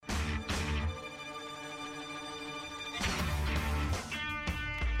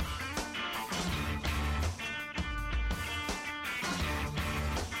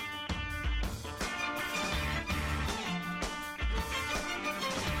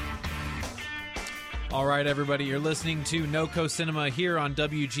All right, everybody, you're listening to NoCo Cinema here on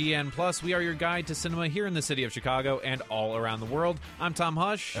WGN Plus. We are your guide to cinema here in the city of Chicago and all around the world. I'm Tom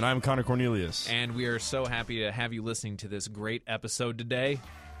Hush. And I'm Connor Cornelius. And we are so happy to have you listening to this great episode today.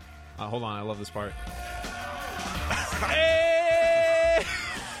 Hold on, I love this part. Hey!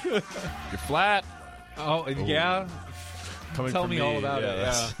 You're flat. Oh, yeah? Coming Tell from me all about it.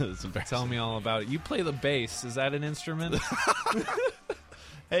 That's Yeah. embarrassing. Tell me all about it. You play the bass. Is that an instrument?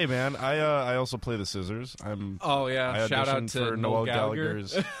 Hey, man, I also play the scissors. Oh, yeah. I Shout out auditioned to for Noel Noel Gallagher.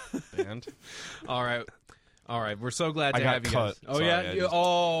 Gallagher's band. All right. We're so glad to I got have you cut. guys. Oh, Sorry, yeah? I just-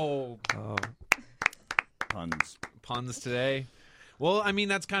 Puns. Today. Well, I mean,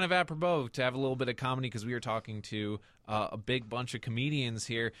 that's kind of apropos to have a little bit of comedy because we are talking to a big bunch of comedians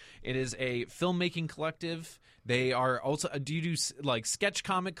here. It is a filmmaking collective. They are also. Do you do like sketch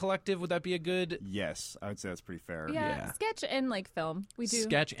comic collective? Would that be a good Yes, I would say that's pretty fair. Yeah, sketch and like film. We do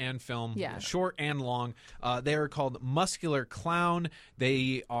sketch and film? Yeah. Short and long. They are called Muscular Clown.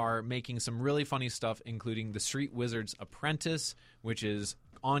 They are making some really funny stuff, including The Street Wizard's Apprentice, which is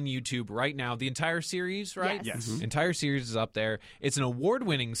on YouTube right now. The entire series, right? Yes. Yes. Entire series is up there. It's an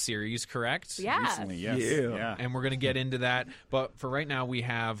award-winning series, correct? Yeah. Recently, yes. Yeah. And we're going to get into that. But for right now, we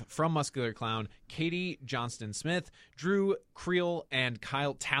have from Muscular Clown, Katie Johnston-Smith, Drew Creel, and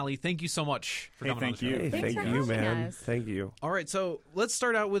Kyle Talley. Thank you so much for Hey, coming on the thank show. you. Hey, Thanks thank for you, having man. us. Thank you. All right, so let's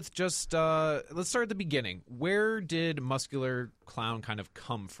start out with just let's start at the beginning. Where did Muscular Clown kind of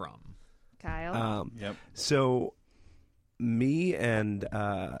come from? Kyle. Yep. So, me and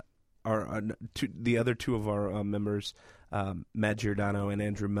the other two of our members, Matt Giordano and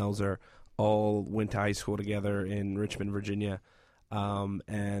Andrew Melzer, all went to high school together in Richmond, Virginia,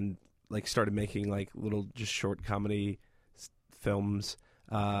 and like started making like little just short comedy films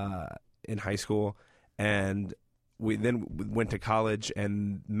in high school, and we then went to college.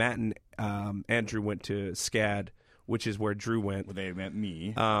 And Matt and Andrew went to SCAD, which is where Drew went. Well, they met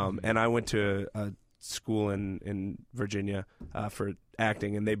me. And I went to a school in Virginia for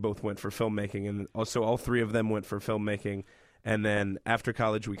acting, and they both went for filmmaking. And also all three of them went for filmmaking. And then after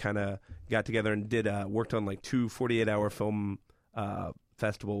college, we kind of got together and worked on like 2 48-hour film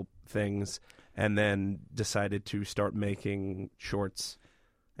festival things, and then decided to start making shorts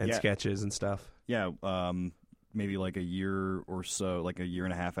and Yeah. sketches and stuff. Yeah, maybe like a year or so, like a year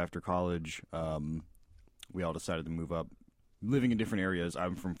and a half after college, we all decided to move up, living in different areas.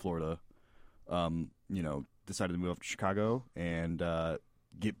 I'm from Florida. Decided to move up to Chicago and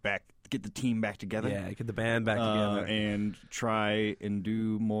get the team back together. Yeah, get the band back together. And try and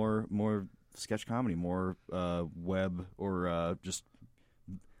do more sketch comedy, more web or just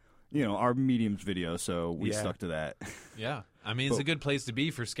our mediums video. So we Yeah. stuck to that. Yeah. I mean, it's a good place to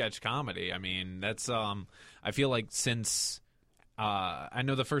be for sketch comedy. I mean, that's I feel like since I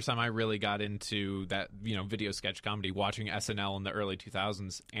know the first time I really got into that, video sketch comedy, watching SNL in the early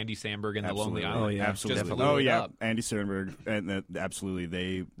 2000s, Andy Samberg and The Lonely Island. Oh, yeah. Absolutely. Just blew Oh it yeah, up. Andy Samberg and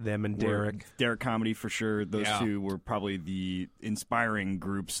absolutely Them and were- Derek. Derek Comedy for sure. Those Yeah. two were probably the inspiring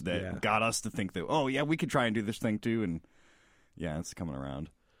groups that Yeah. got us to think that we could try and do this thing too. And yeah, it's coming around.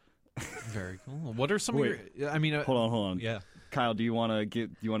 Very cool. What are some Wait. of your? I mean, Hold on. Yeah. Kyle, do you want to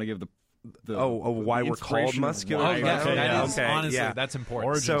give the why we're called inspiration of Muscular Oh, why- yeah. Okay, That is okay, honestly yeah. that's important.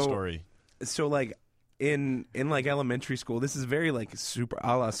 Origin So- story. So like in like elementary school, this is very like super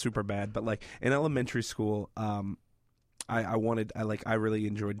a la super bad, but like in elementary school, I really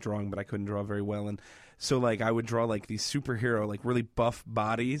enjoyed drawing, but I couldn't draw very well, and so like I would draw like these superhero like really buff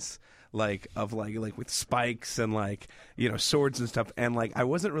bodies like of like with spikes and like swords and stuff, and like I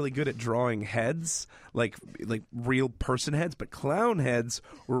wasn't really good at drawing heads like real person heads, but clown heads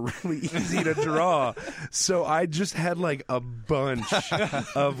were really easy to draw. So I just had like a bunch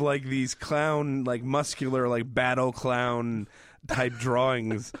of like these clown like muscular like battle clown type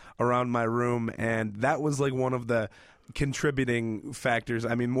drawings around my room, and that was like one of the contributing factors.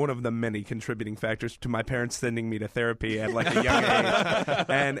 I mean, one of the many contributing factors to my parents sending me to therapy at like a young age.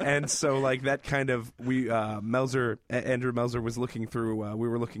 And so like that kind of Andrew Melzer was looking through. We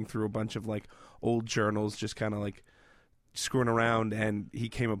were looking through a bunch of like old journals, just kind of like screwing around, and he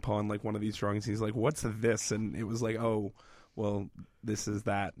came upon like one of these drawings. He's like, "What's this?" And it was like, "Oh, well, this is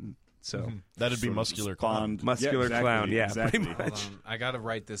that." And so That'd be sort of muscular clown. spawned- Muscular exactly, clown, yeah, exactly. pretty much. Hold on. I got to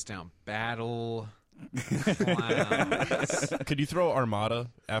write this down. Battle Clowns. Could you throw Armada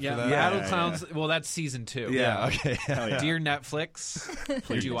after Yeah, that? Battle Yeah, Clowns. Well, that's season 2. Yeah. Okay. Hell yeah. Dear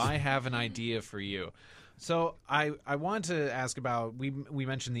Netflix, do I have an idea for you? So I want to ask about, we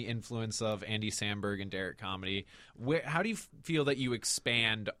mentioned the influence of Andy Samberg and Derek Comedy. How do you feel that you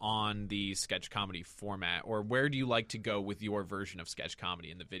expand on the sketch comedy format, or where do you like to go with your version of sketch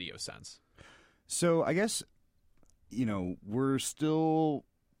comedy in the video sense? So I guess, we're still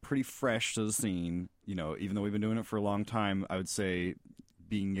pretty fresh to the scene. Even though we've been doing it for a long time, I would say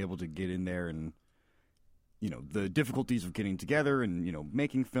being able to get in there and, the difficulties of getting together and,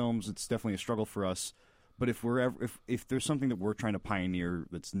 making films, it's definitely a struggle for us. But if if there's something that we're trying to pioneer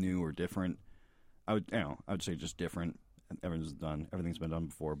that's new or different, I would say just different. Everything's been done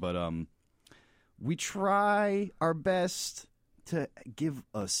before. But we try our best to give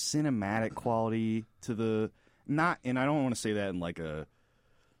a cinematic quality to the and I don't want to say that in like a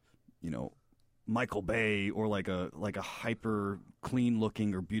Michael Bay or like a hyper clean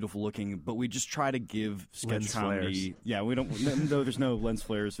looking or beautiful looking, but we just try to give sketch Lens comedy. flares. Yeah, we don't. No, there's no lens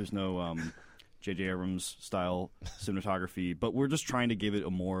flares. There's no J.J. Abrams style cinematography, but we're just trying to give it a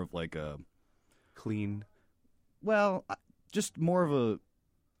more of like a Clean. just more of a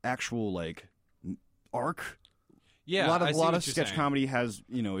actual like arc. Yeah, a lot I see of what you're sketch saying. comedy has,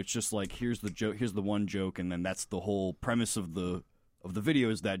 it's just like here's the joke, here's the one joke, and then that's the whole premise of the video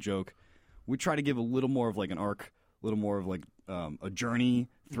is that joke. We try to give a little more of like an arc, a little more of like a journey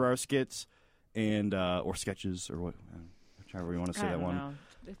through our skits and or sketches or what, however you want to say I that don't one. know.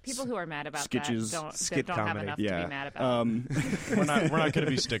 The people who are mad about Sketches. that Skit don't have comedy. enough Yeah. to be mad about. We're not going to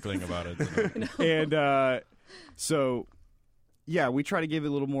be stickling about it. And so, yeah, we try to give it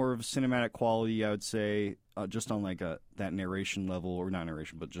a little more of cinematic quality, I would say, just on like that narration level, or not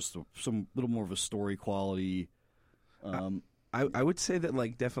narration, but just some little more of a story quality. I would say that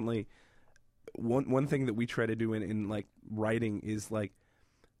like definitely one thing that we try to do in like writing is like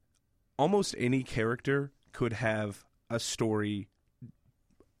almost any character could have a story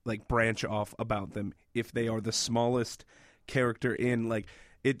like branch off about them if they are the smallest character in like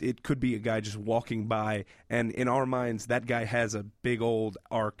it could be a guy just walking by, and in our minds that guy has a big old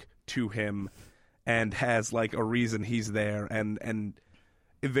arc to him and has like a reason he's there, and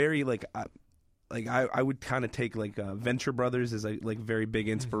it very like I would kind of take like Venture Brothers as a like very big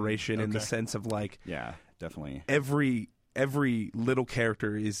inspiration in the Okay. sense of like Yeah, definitely. every little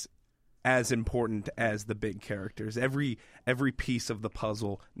character is as important as the big characters. Every piece of the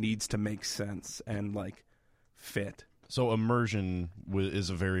puzzle needs to make sense and like fit. So immersion is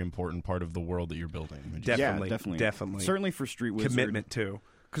a very important part of the world that you're building. Would you say? Definitely, Yeah, definitely. definitely. Certainly for Street Wizard. Commitment too.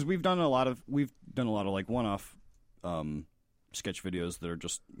 Because we've done a lot of like one-off sketch videos that are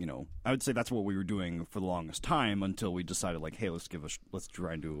just, I would say that's what we were doing for the longest time until we decided like, hey, let's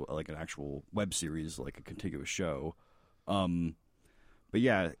try and do like an actual web series, like a contiguous show. But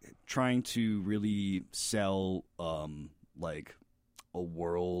yeah, trying to really sell like a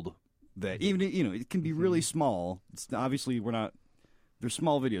world that even it can be really small. It's obviously they're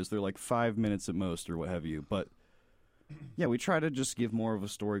small videos. They're like 5 minutes at most or what have you. But yeah, we try to just give more of a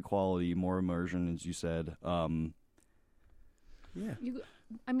story quality, more immersion, as you said. Yeah.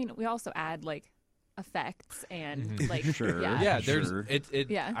 We also add like effects and like Sure. yeah. Yeah, Sure. there's it.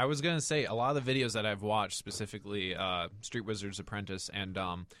 Yeah. I was gonna say a lot of the videos that I've watched, specifically Street Wizard's Apprentice and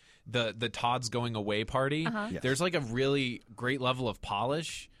the Todd's Going Away party. Yes. There's like a really great level of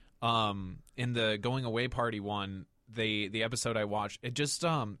polish in the Going Away party one. The episode I watched, it just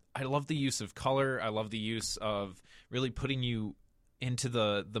I love the use of color. I love the use of really putting you into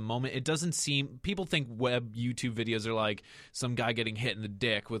the moment. It doesn't seem, people think web YouTube videos are like some guy getting hit in the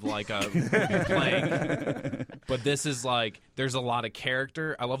dick with like a plank, but this is like there's a lot of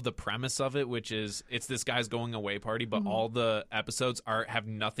character. I love the premise of it, which is it's this guy's going away party, but all the episodes have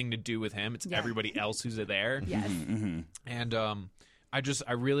nothing to do with him. It's Yeah. everybody else who's there. Yes. And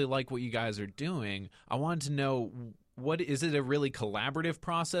I really like what you guys are doing. I wanted to know, what is it, a really collaborative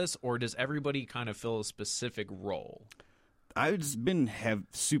process, or does everybody kind of fill a specific role? I've just been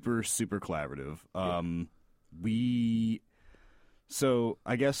super, super collaborative. So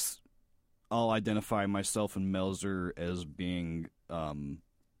I guess I'll identify myself and Melzer as being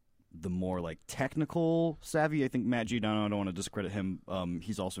the more like technical savvy. I think Matt Giordano, I don't want to discredit him.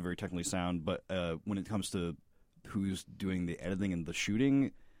 He's also very technically sound, but when it comes to who's doing the editing and the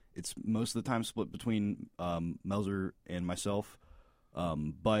shooting, it's most of the time split between Melzer and myself.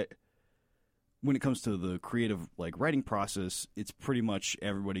 But when it comes to the creative like writing process, it's pretty much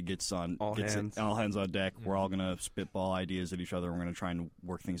everybody gets all hands on deck. We're all gonna spitball ideas at each other. We're gonna try and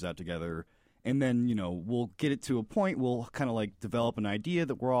work things out together, and then we'll get it to a point. We'll kind of like develop an idea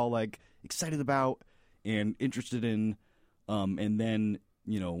that we're all like excited about and interested in, and then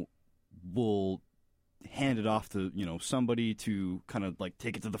we'll hand it off to somebody to kind of like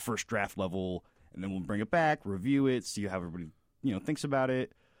take it to the first draft level, and then we'll bring it back, review it, see how everybody thinks about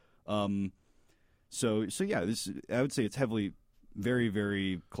it. So yeah, I would say it's heavily, very,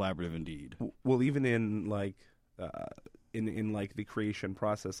 very collaborative indeed. Well, even in like in like the creation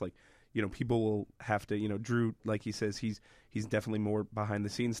process, like, you know, people will have to, you know, Drew, like he says, he's definitely more behind the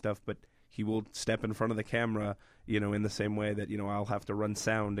scenes stuff, but he will step in front of the camera, you know, in the same way that, you know, I'll have to run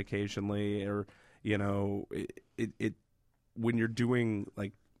sound occasionally, or, you know, it when you're doing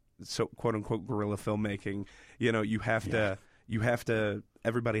like, so quote unquote guerrilla filmmaking, you know, you have to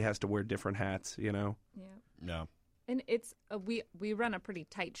everybody has to wear different hats, you know. Yeah. And it's we run a pretty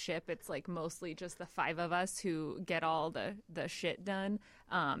tight ship. It's like mostly just the 5 of us who get all the shit done,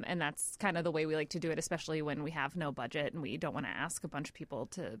 and that's kind of the way we like to do it, especially when we have no budget and we don't want to ask a bunch of people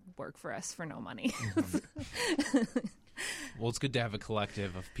to work for us for no money. Well, it's good to have a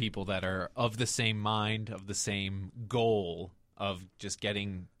collective of people that are of the same mind, of the same goal of just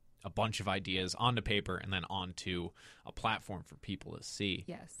getting a bunch of ideas onto paper and then onto a platform for people to see.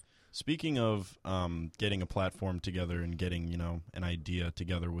 Yes. Speaking of getting a platform together and getting, you know, an idea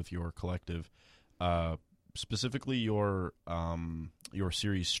together with your collective, specifically your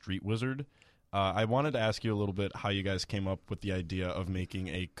series Street Wizard, I wanted to ask you a little bit how you guys came up with the idea of making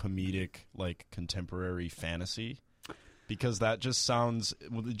a comedic, like, contemporary fantasy. Because that just sounds,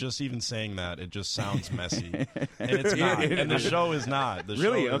 just even saying that, it just sounds messy. And it's not. And the show is not. The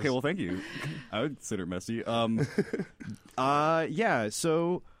Really? show is, Okay, well, thank you. I would consider it messy. Yeah,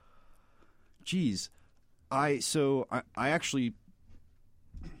 so, geez. I actually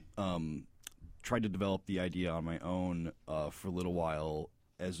tried to develop the idea on my own for a little while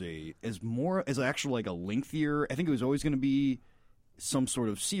as actually like a lengthier, I think it was always going to be some sort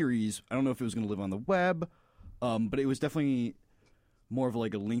of series. I don't know if it was going to live on the web. But it was definitely more of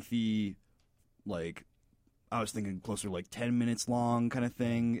like a lengthy, like, I was thinking closer to like 10 minutes long kind of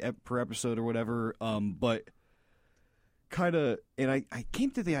thing per episode or whatever. But kind of, and I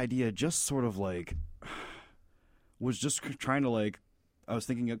came to the idea just sort of like, was just trying to like, I was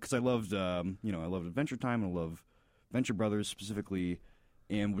thinking, because I loved, I loved Adventure Time and I love Venture Brothers specifically,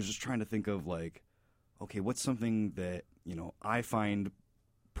 and was just trying to think of like, okay, what's something that, you know, I find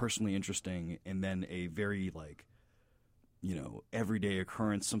personally interesting, and then a very like, you know, everyday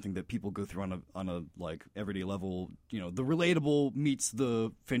occurrence, something that people go through on a like everyday level. You know, the relatable meets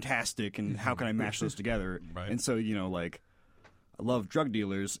the fantastic, and how can I mash those together? Right. And so, you know, like, I love drug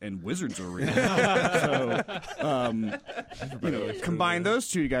dealers and wizards are real. So, you know, combine those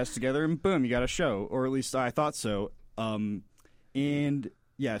two guys together, and boom, you got a show, or at least I thought so. And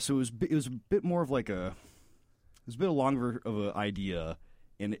yeah, so it was a bit more of like a bit longer of an idea.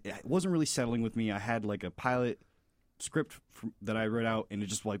 And it wasn't really settling with me. I had like a pilot script that I wrote out, and it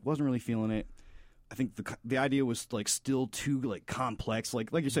just like wasn't really feeling it. I think the idea was like still too like complex.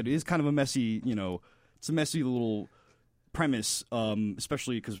 Like you said, it is kind of a messy, you know, it's a messy little premise,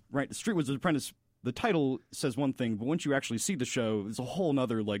 especially because the Street Wizard's Apprentice, the title says one thing, but once you actually see the show, there's a whole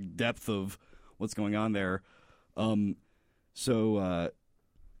nother like depth of what's going on there. Sorry,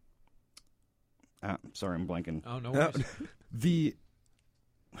 I'm blanking. Oh, no worries.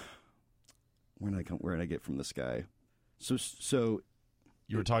 Where did I get from this guy? So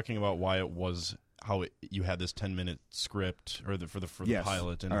You were talking about why it was you had this 10-minute script for the Yes.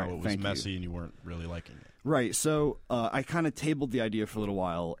 pilot, and All how right, it was thank messy you. and you weren't really liking it. Right. So I kind of tabled the idea for a little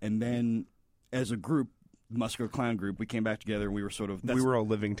while, and then as a group, Muscular Clown Group, we came back together, and we were sort of We were all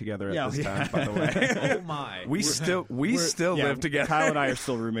living together at this time, by the way. Oh, my. We still live together. Kyle and I are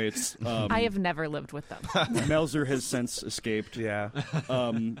still roommates. I have never lived with them. Melzer has since escaped. Yeah.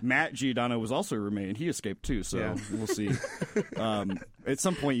 Matt Giordano was also a roommate, and he escaped too. So Yeah. we'll see. At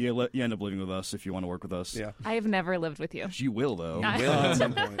some point, you end up living with us if you want to work with us. Yeah. I have never lived with you. You will though. Will at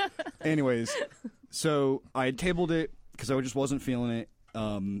some point. Anyways, so I tabled it because I just wasn't feeling it.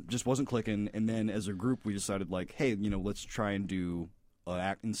 Just wasn't clicking, and then as a group we decided like, hey, you know, let's try and do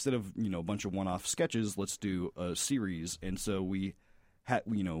instead of, you know, a bunch of one-off sketches, let's do a series. And so we had,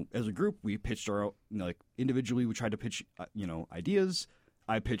 you know, as a group we pitched our, you know, like individually we tried to pitch ideas.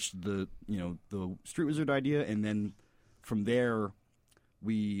 I pitched the Street Wizard idea, and then from there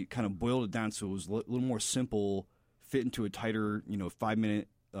we kind of boiled it down so it was a little more simple, fit into a tighter, 5-minute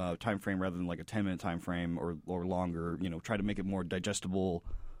time frame rather than like a 10-minute time frame or longer. Try to make it more digestible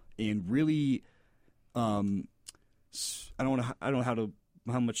and really. I don't know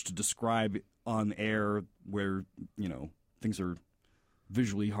how much to describe on air where things are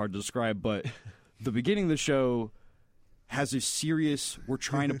visually hard to describe, but the beginning of the show has a serious. We're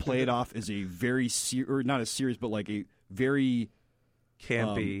trying to play it off as a very or not as serious, but like a very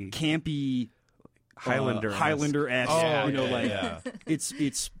campy Highlander-esque.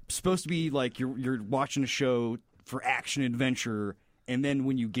 It's supposed to be like you're watching a show for action adventure, and then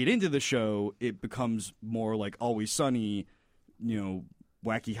when you get into the show, it becomes more like Always Sunny,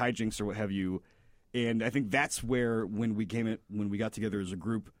 wacky hijinks or what have you. And I think that's where when we got together as a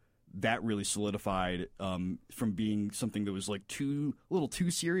group, that really solidified from being something that was like a little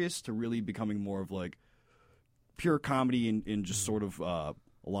too serious to really becoming more of like pure comedy and just sort of a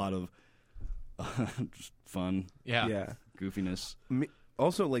lot of just fun, goofiness.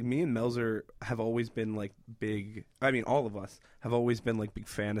 Also, like, me and Melzer have always been like big. I mean, all of us have always been like big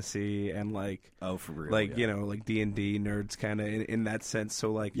fantasy and like for real, like like D&D nerds kind of in that sense.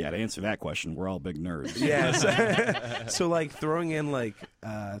 So like to answer that question, we're all big nerds. So like throwing in like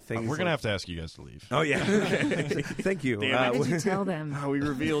things. We're gonna have to ask you guys to leave. Oh yeah, thank you. Why did you tell them? We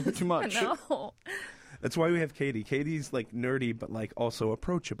revealed too much. No. That's why we have Katie. Katie's like nerdy, but like also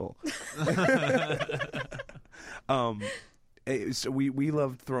approachable. So we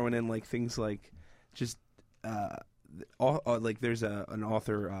love throwing in like things like just like there's an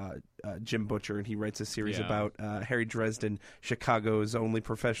author Jim Butcher, and he writes a series about Harry Dresden, Chicago's only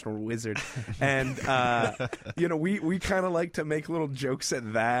professional wizard, and we kind of like to make little jokes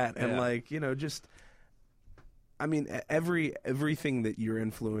at that, and like just. I mean, everything that you're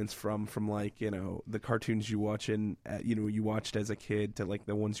influenced from like, the cartoons you watch you watched as a kid to like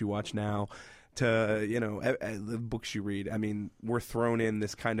the ones you watch now to, the books you read. I mean, we're thrown in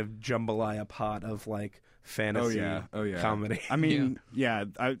this kind of jambalaya pot of like fantasy comedy. I mean,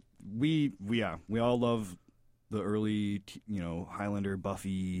 we all love the early, Highlander,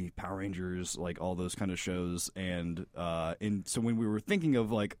 Buffy, Power Rangers, like all those kind of shows. And so when we were thinking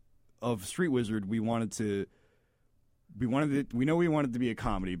of Street Wizard, we wanted it to be a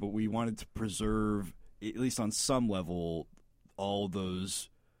comedy, but we wanted to preserve, at least on some level, all those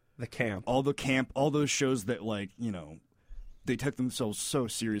all those shows that they took themselves so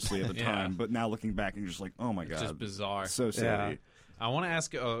seriously at the time, but now looking back and you're just like, oh my god, it's just bizarre, so silly. Yeah. I want to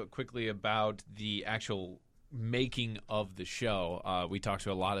ask quickly about the actual making of the show. We talked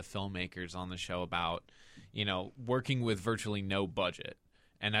to a lot of filmmakers on the show about working with virtually no budget.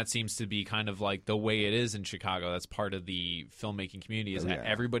 And that seems to be kind of like the way it is in Chicago. That's part of the filmmaking community is that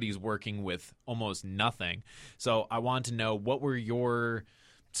everybody's working with almost nothing. So I want to know, what were your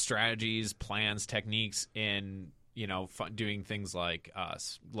strategies, plans, techniques in, doing things like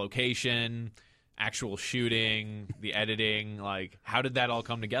location, actual shooting, the editing? Like, how did that all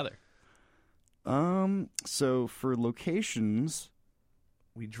come together? So for locations,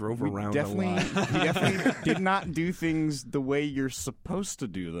 we drove around a lot. We definitely did not do things the way you're supposed to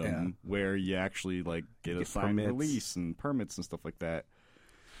do them, where you actually get a signed release and permits and stuff like that.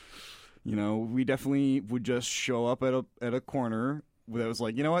 We definitely would just show up at a corner that was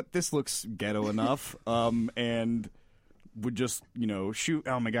like, you know what, this looks ghetto enough, and would just shoot.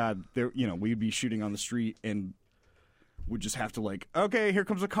 Oh my god, we'd be shooting on the street and would just have to okay, here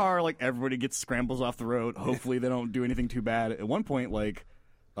comes a car. Everybody scrambles off the road. Hopefully they don't do anything too bad. At one point,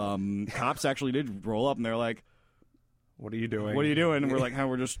 cops actually did roll up and they're like, "What are you doing? What are you doing?" And we're like,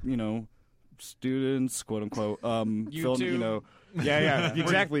 we're just students, quote unquote, film, yeah,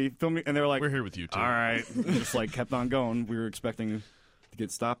 exactly, filming." And they were like, "We're here with you too." All right, just kept on going. We were expecting to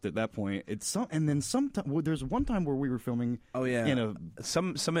get stopped at that point. And then there's one time where we were filming. Oh yeah,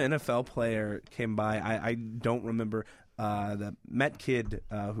 some NFL player came by. I don't remember the Met kid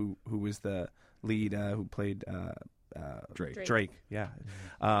who was the lead who played. Drake. Yeah.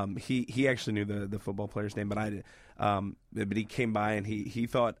 He actually knew the football player's name, but I did. But he came by and he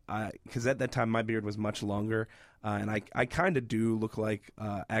thought, because at that time my beard was much longer, and I kind of do look like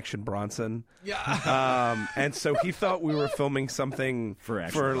Action Bronson. Yeah. And so he thought we were filming something for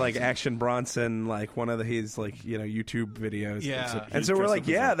Action Bronson, one of his YouTube videos. Yeah. And so we're like,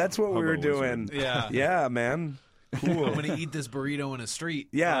 that's what we were doing. Yeah. Yeah, man. Cool. I'm gonna eat this burrito in a street.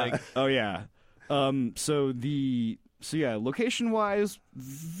 Yeah. Oh yeah. So location wise,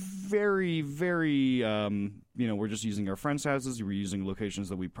 very, very, we're just using our friends' houses. We're using locations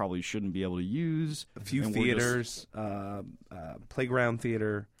that we probably shouldn't be able to use. A few theaters, playground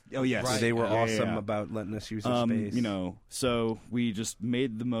theater. Oh yes, right. They were awesome about letting us use their space. So we just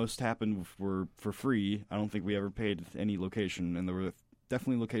made the most happen for free. I don't think we ever paid any location, and there were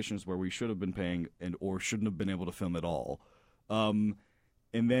definitely locations where we should have been paying or shouldn't have been able to film at all. And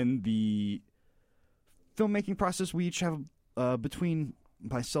then the filmmaking process, we each have between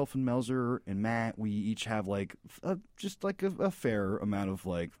myself and Melzer and Matt, we each have just a fair amount of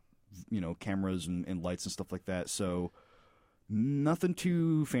cameras and lights and stuff like that. So nothing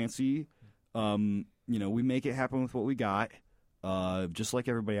too fancy. We make it happen with what we got, just like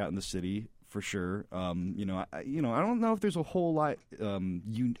everybody out in the city, for sure. I don't know if there's a whole lot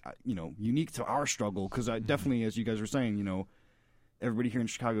unique to our struggle, because I definitely, as you guys were saying, everybody here in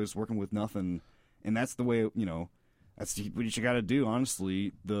Chicago is working with nothing. And that's the way, that's what you got to do.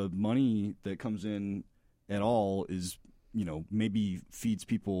 Honestly, the money that comes in at all is, maybe feeds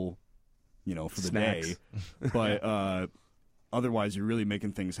people, for the Snacks. day, but otherwise you're really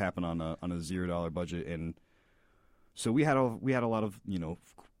making things happen on a $0 budget. And so we had a lot of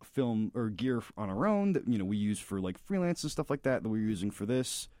film or gear on our own that we use for like freelance and stuff like that we're using for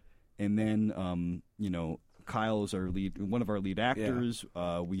this. And then Kyle is one of our lead actors.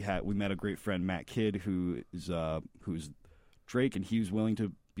 We met a great friend, Matt Kidd, who's Drake, and he was willing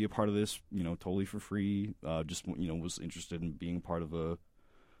to be a part of this, totally for free. Just was interested in being part of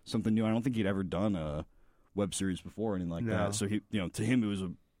something new. I don't think he'd ever done a web series before or anything like that. So he, to him it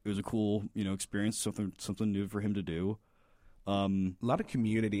was a cool experience, something new for him to do. A lot of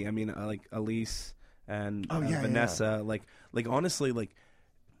community. I mean, like Elise and Vanessa. Like honestly, like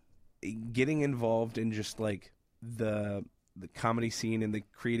getting involved in just like the comedy scene and the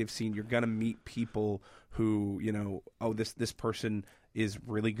creative scene, you're gonna meet people who this person is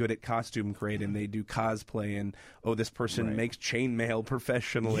really good at costume creating and they do cosplay, and this person makes chainmail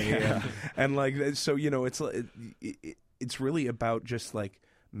professionally, and like so it's really about just like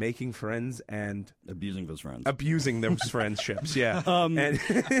making friends and abusing those friendships. Yeah. And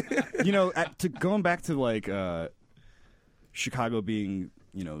going back to like Chicago being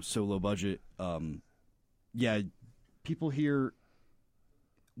so low budget, people here,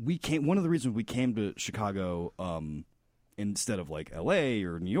 one of the reasons we came to Chicago instead of like LA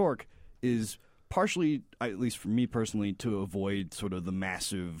or New York is partially, at least for me personally, to avoid sort of the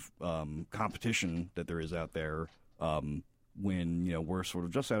massive competition that there is out there when we're sort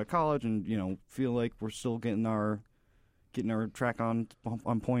of just out of college and feel like we're still getting our track on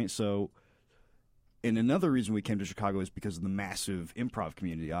point. So, and another reason we came to Chicago is because of the massive improv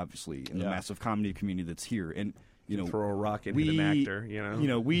community, obviously, and the massive comedy community that's here. And throw a rock and hit an actor.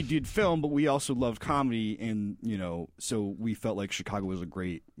 We did film, but we also loved comedy, and so we felt like Chicago was a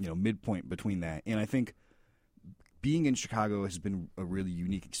great midpoint between that. And I think being in Chicago has been a really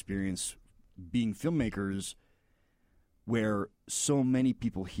unique experience, being filmmakers, where so many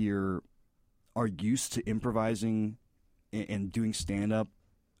people here are used to improvising and doing stand-up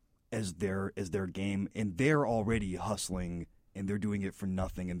as their game, and they're already hustling, and they're doing it for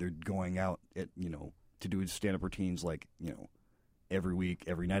nothing, and they're going out at to do stand-up routines like every week,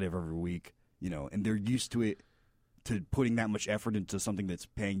 every night of every week, and they're used to it, to putting that much effort into something that's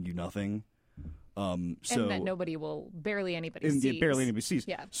paying you nothing. And that barely anybody sees. Yeah, barely anybody sees.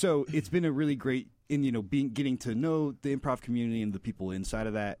 Yeah. So it's been a really great, getting to know the improv community and the people inside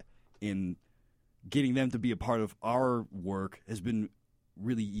of that, and getting them to be a part of our work has been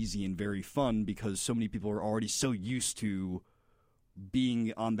really easy and very fun, because so many people are already so used to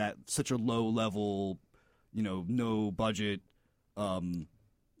being on that such a low level, no budget,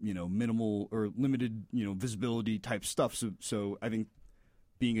 minimal or limited, visibility type stuff. So I think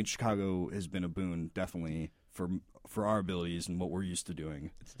being in Chicago has been a boon, definitely, for our abilities and what we're used to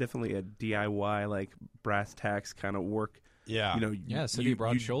doing. It's definitely a DIY, like brass tacks kind of work. Yeah. City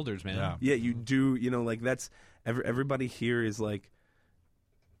broad shoulders, man. Yeah, you do. Like that's everybody here is like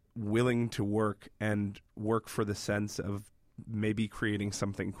willing to work for the sense of maybe creating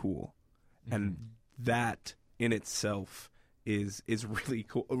something cool, and that in itself is really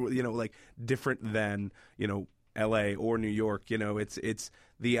cool. Like different than LA or New York. It's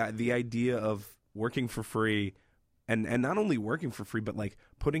the idea of working for free, and not only working for free, but like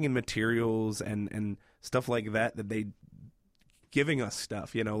putting in materials and stuff like that they giving us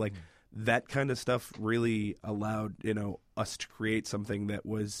stuff. Like that kind of stuff really allowed us to create something that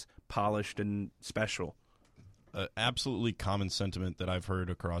was polished and special. Absolutely common sentiment that I've heard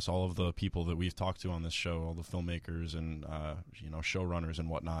across all of the people that we've talked to on this show, all the filmmakers and showrunners and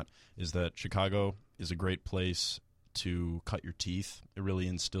whatnot, is that Chicago is a great place to cut your teeth. It really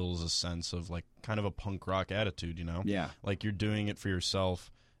instills a sense of like kind of a punk rock attitude, Yeah. like you're doing it for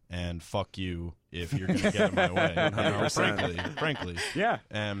yourself, and fuck you if you're going to get in my way. Frankly. Yeah.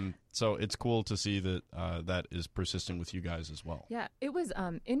 So it's cool to see that that is persistent with you guys as well. Yeah, it was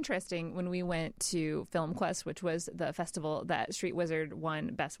interesting when we went to Film Quest, which was the festival that Street Wizard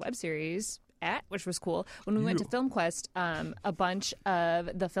won Best Web Series at, which was cool. When we went to Film Quest, a bunch of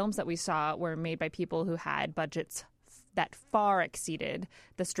the films that we saw were made by people who had budgets that far exceeded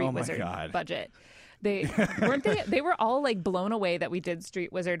the Street Wizard budget. They were all like blown away that we did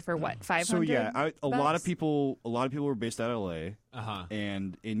Street Wizard for what, 500? So yeah, a lot of people were based out of LA.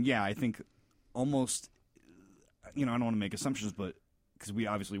 And yeah, I think almost, I don't want to make assumptions, but because we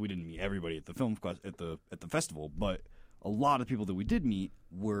didn't meet everybody at the film at the festival, but a lot of people that we did meet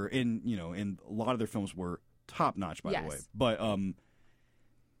were and a lot of their films were top notch, by the way. But and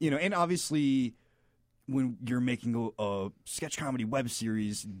obviously when you're making a sketch comedy web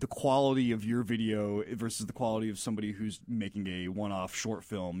series, the quality of your video versus the quality of somebody who's making a one-off short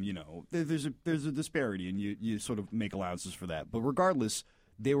film, there's a disparity, and you sort of make allowances for that. But regardless,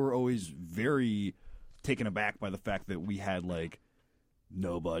 they were always very taken aback by the fact that we had like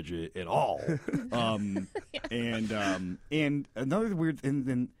no budget at all. And another weird, and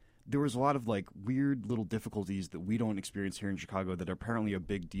then there was a lot of like weird little difficulties that we don't experience here in Chicago that are apparently a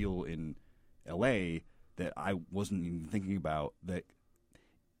big deal in LA that I wasn't even thinking about. That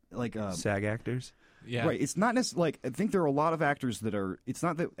like SAG actors. Yeah. Right. It's not necessarily like, I think there are a lot of actors that are. It's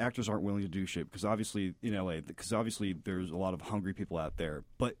not that actors aren't willing to do shit, because obviously in LA, because obviously there's a lot of hungry people out there.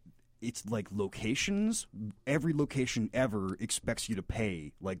 But it's like locations. Every location ever expects you to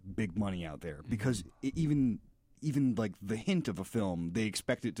pay like big money out there, because even like the hint of a film, they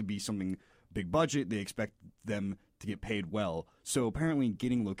expect it to be something big budget. They expect them to get paid well. So apparently,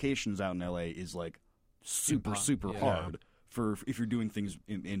 getting locations out in LA is like super hard for if you're doing things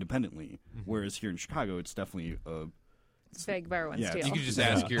independently. Whereas here in Chicago, it's definitely It's big by everyone's deal. You could just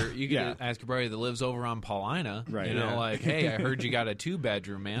ask your ask your buddy that lives over on Paulina, Right. like, hey, I heard you got a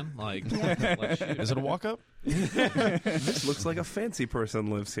 2-bedroom, man. Like, let's shoot. Is it a walk up? This looks like a fancy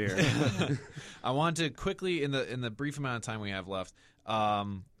person lives here. I want to quickly, in the brief amount of time we have left,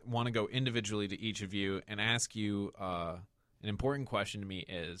 want to go individually to each of you and ask you an important question to me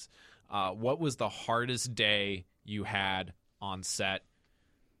is, what was the hardest day you had on set?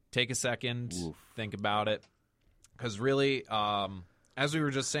 Take a second, think about it. Because really, as we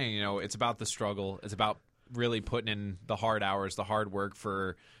were just saying, it's about the struggle. It's about really putting in the hard hours, the hard work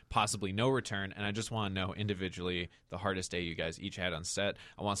for possibly no return. And I just want to know individually the hardest day you guys each had on set.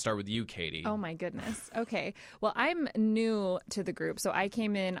 I want to start with you, Katie. Oh, my goodness. Okay. Well, I'm new to the group, so I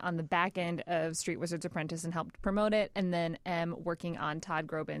came in on the back end of Street Wizard's Apprentice and helped promote it, and then am working on Todd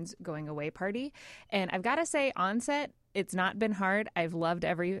Grobin's Going Away Party. And I've got to say, on set, it's not been hard. I've loved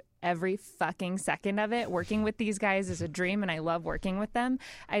every fucking second of it. Working with these guys is a dream, and I love working with them.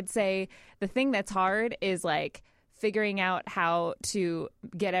 I'd say the thing that's hard is like figuring out how to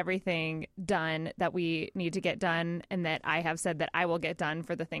get everything done that we need to get done, and that I have said that I will get done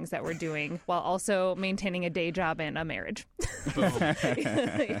for the things that we're doing, while also maintaining a day job and a marriage. Boom.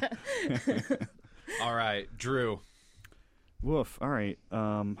 All right, Drew. Woof. All right.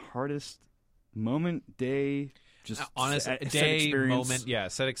 Hardest moment, day, just honest set day, experience. moment. Yeah,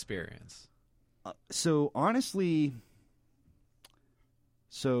 set experience. So honestly,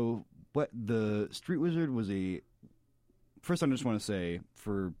 what the Street Wizard was a. First, I just want to say,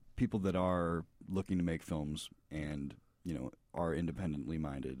 for people that are looking to make films and are independently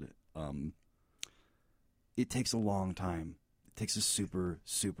minded, it takes a long time. It takes a super,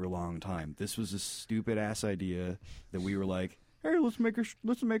 super long time. This was a stupid ass idea that we were like, hey, let's make a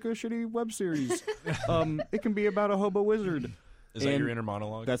shitty web series. It can be about a hobo wizard. Is that your inner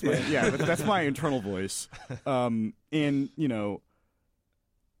monologue? That's my that's my internal voice. And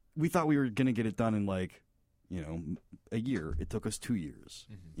we thought we were gonna get it done in like a year. It took us 2 years.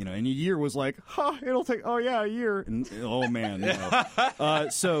 And a year was like, it'll take a year. And oh man, no.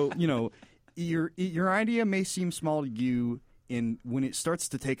 So your idea may seem small to you, and when it starts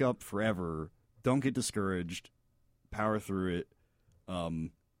to take up forever, don't get discouraged. Power through it.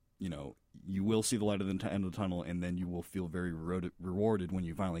 You will see the light at the end of the tunnel, and then you will feel very rewarded when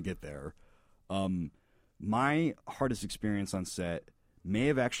you finally get there. My hardest experience on set may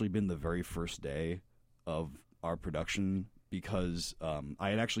have actually been the very first day of our production, because I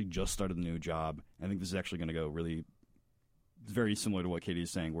had actually just started a new job. I think this is actually going to go really very similar to what Katie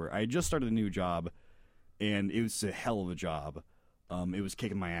is saying, where I just started a new job, and it was a hell of a job. It was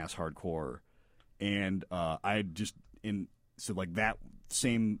kicking my ass hardcore. And I just so like that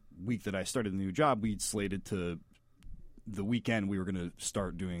same week that I started the new job, we'd slated to the weekend we were going to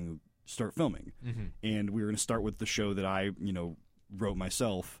start filming, and we were going to start with the show that I wrote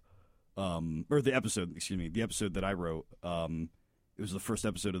myself, or the episode that I wrote. It was the first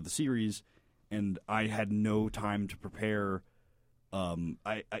episode of the series, and I had no time to prepare.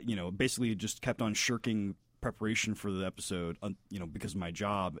 I basically just kept on shirking preparation for the episode, because of my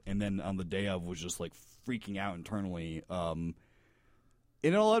job, and then on the day of was just like freaking out internally.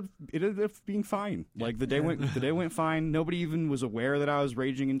 It ended up being fine. Like the day went fine. Nobody even was aware that I was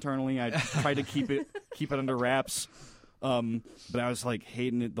raging internally. I tried to keep it under wraps, but I was like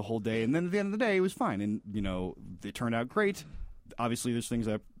hating it the whole day. And then at the end of the day, it was fine, and it turned out great. Obviously, there's things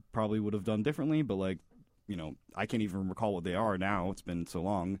I probably would have done differently, but I can't even recall what they are now. It's been so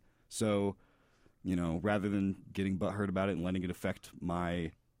long. So, rather than getting butthurt about it and letting it affect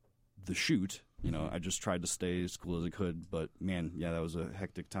the shoot, I just tried to stay as cool as I could. But man, yeah, that was a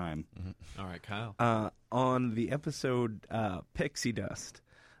hectic time. All right, Kyle. On the episode Pixie Dust,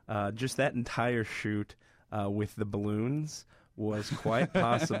 just that entire shoot with the balloons was quite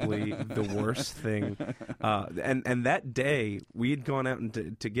possibly the worst thing. And that day, we had gone out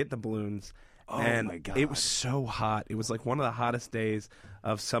to get the balloons. And my God. it was so hot. It was like one of the hottest days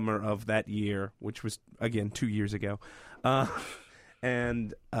of summer of that year, which was, again, 2 years ago.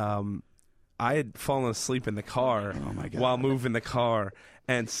 And I had fallen asleep in the car while moving the car.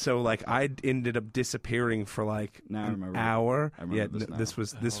 And so, like, I ended up disappearing for like Now I an remember. hour. I remember yeah, this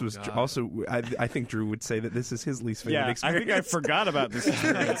now. this was God. also. I think Drew would say that this is his least favorite Yeah, I experience. think I forgot about this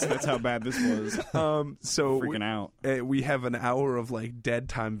experience. That's how bad this was. So Freaking out. we have an hour of like dead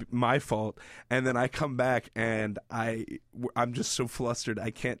time, my fault, and then I come back and I'm just so flustered I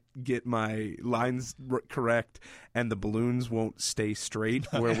can't get my lines correct, and the balloons won't stay straight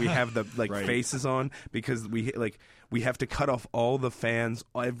where we have the like Right. faces on, because we have to cut off all the fans,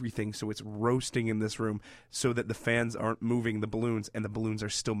 everything, so it's roasting in this room so that the fans aren't moving the balloons and the balloons are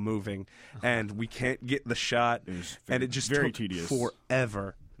still moving, and we can't get the shot, was and it just very took tedious. They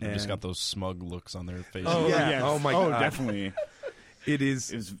forever. just And got those smug looks on their faces. Oh, yeah. yes. Oh, my Oh, God. definitely. it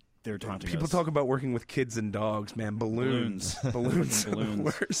is. It was. They were taunting People us. talk about working with kids and dogs, man. Balloons. Balloons are the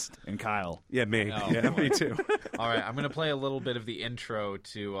Balloons. worst. And Kyle. Yeah, me. Oh, yeah, boy. me too. All right, I'm going to play a little bit of the intro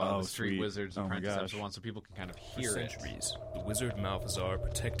to the Street sweet. Wizards Oh my Apprentice gosh. episode 1 so people can kind of For hear it. centuries, the wizard Malphazar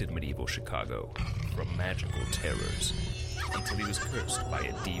protected medieval Chicago from magical terrors until he was cursed by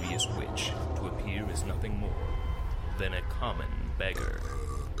a devious witch to appear as nothing more than a common beggar.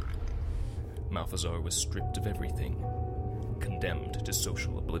 Malphazar was stripped of everything, condemned to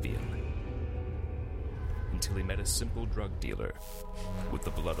social oblivion, until he met a simple drug dealer with the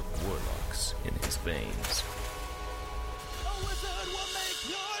blood of warlocks in his veins.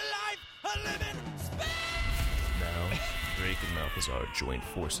 Now, Drake and Malphazar joined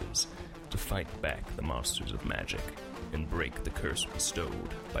forces to fight back the monsters of magic and break the curse bestowed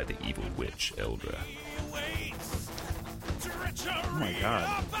by the evil witch Eldra. Oh my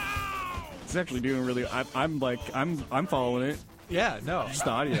God. It's actually doing really. I'm following it. Yeah, no. Just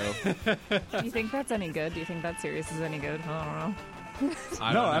the audio. Do you think that's any good? Do you think that series is any good? I don't know.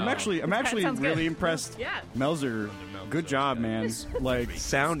 I No, don't I'm know. actually sounds really good. impressed. Yeah. Melzer, good job, man. Like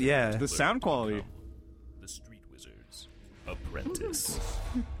Sound, yeah. the sound quality. The Street Wizards Apprentice.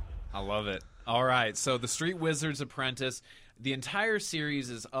 I love it. All right, so the Street Wizards Apprentice, the entire series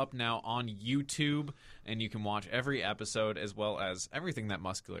is up now on YouTube, and you can watch every episode as well as everything that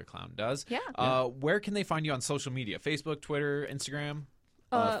Muscular Clown does. Yeah. Where can they find you on social media? Facebook, Twitter, Instagram?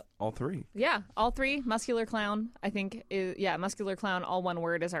 All three. Yeah, all three. Muscular Clown, I think. Muscular Clown, all one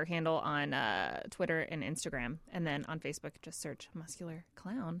word, is our handle on Twitter and Instagram. And then on Facebook, just search Muscular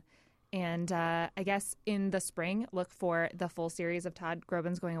Clown. And I guess in the spring, look for the full series of Todd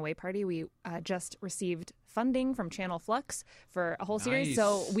Grobin's Going Away Party. We just received funding from Channel Flux for a whole series.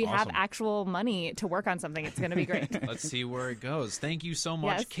 So we have Awesome. actual money to work on something. It's going to be great. Let's see where it goes. Thank you so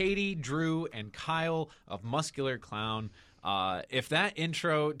much, Yes. Katie, Drew, and Kyle of Muscular Clown. If that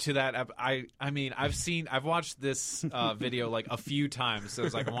intro to that, I've watched this video like a few times, so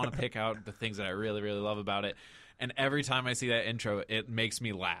it's like I want to pick out the things that I really, really love about it. And every time I see that intro, it makes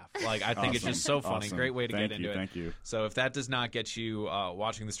me laugh. Like I think it's just so funny. Awesome. Great way to Thank get into you, it. thank you. So if that does not get you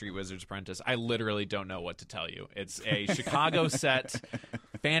watching the Street Wizards Apprentice, I literally don't know what to tell you. It's a Chicago set,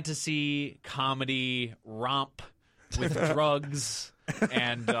 fantasy, comedy, romp with drugs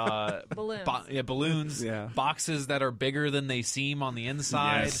and Balloons. balloons, Yeah. boxes that are bigger than they seem on the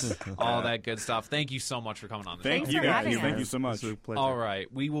inside, Yes. all that good stuff. Thank you so much for coming on the Thank show. you for guys. having Thank us. you so much. It's a pleasure. All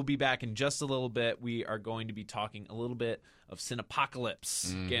right, we will be back in just a little bit. We are going to be talking a little bit of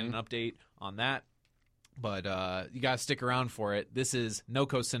Cinepocalypse, getting an update on that. But you guys stick around for it. This is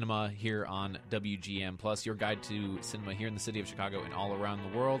NoCo Cinema here on WGM Plus, your guide to cinema here in the city of Chicago and all around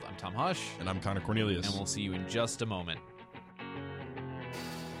the world. I'm Tom Hush, And I'm Connor Cornelius. and we'll see you in just a moment.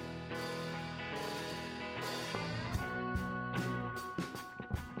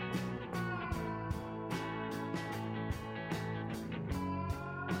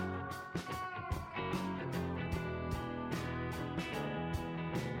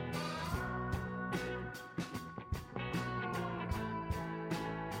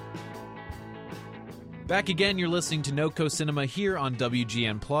 Back again, you're listening to NoCo Cinema here on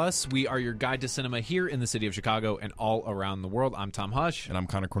WGN Plus. We are your guide to cinema here in the city of Chicago and all around the world. I'm Tom Hush. And I'm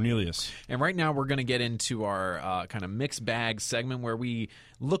Connor Cornelius. And right now we're going to get into our kind of mixed bag segment where we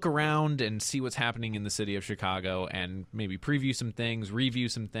look around and see what's happening in the city of Chicago and maybe preview some things, review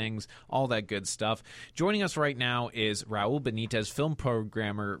some things, all that good stuff. Joining us right now is Raul Benitez, film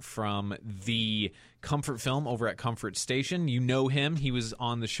programmer from the Comfort Film over at Comfort Station. You know him. He was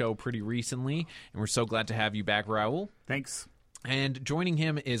on the show pretty recently, and we're so glad to have you back, Raul. Thanks. And joining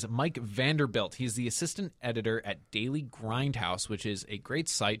him is Mike Vanderbilt. He's the assistant editor at Daily Grindhouse, which is a great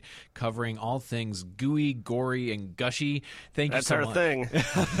site covering all things gooey, gory, and gushy. Thank you so much.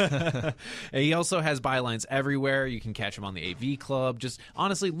 That's our thing. He also has bylines everywhere. You can catch him on the AV Club. Just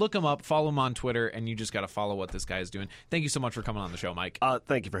honestly, look him up, follow him on Twitter, and you just got to follow what this guy is doing. Thank you so much for coming on the show, Mike.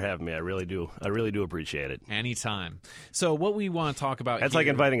 Thank you for having me. I really do appreciate it. Anytime. So what we want to talk about That's here, like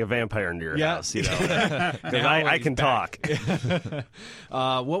inviting a vampire into your house, you know. Because I can talk.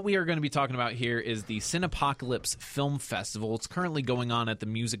 What we are going to be talking about here is the Cinepocalypse Film Festival. It's currently going on at the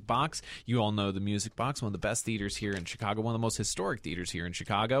Music Box. You all know the Music Box, one of the best theaters here in Chicago, one of the most historic theaters here in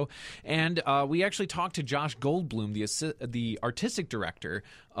Chicago. And we actually talked to Josh Goldblum, the artistic director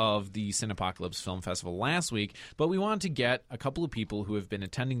of the Cinepocalypse Film Festival last week, but we wanted to get a couple of people who have been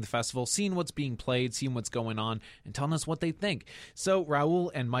attending the festival, seeing what's being played, seeing what's going on, and telling us what they think. So Raul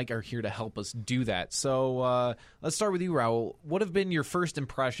and Mike are here to help us do that. So let's start with you, Raul. What have been your first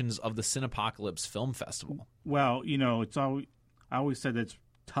impressions of the Cinepocalypse Film Festival? Well, you know, I always said it's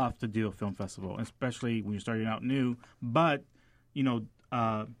tough to do a film festival, especially when you're starting out new. But, you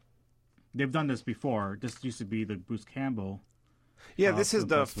know, they've done this before. This used to be the Bruce Campbell. Yeah, this is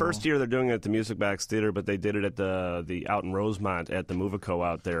the festival. first year they're doing it at the Music Box Theater, but they did it at the out in Rosemont at the Movico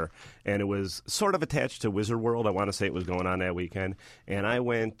out there, and it was sort of attached to Wizard World. I want to say it was going on that weekend, and I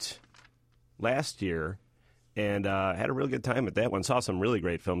went last year and had a really good time at that one. Saw some really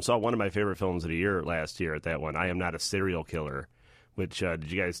great films. Saw one of my favorite films of the year last year at that one. I Am Not a Serial Killer. Which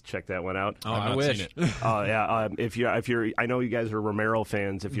did you guys check that one out? Oh, I wish. Seen it. Oh yeah. If you're, I know you guys are Romero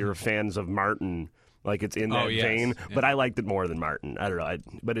fans. If you're fans of Martin. Like, it's in that vein, Yeah. but I liked it more than Martin. I don't know,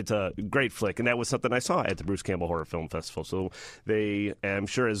 but it's a great flick, and that was something I saw at the Bruce Campbell Horror Film Festival. So I'm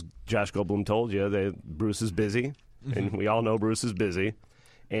sure, as Josh Goldblum told you, Bruce is busy, and we all know Bruce is busy,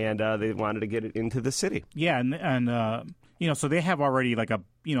 and they wanted to get it into the city. Yeah, and you know, so they have already like a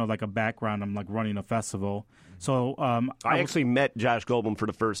background on like running a festival. So I actually met Josh Goldblum for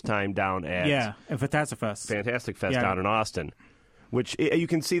the first time down at Fantastic Fest. Fantastic Fest down in Austin. Which you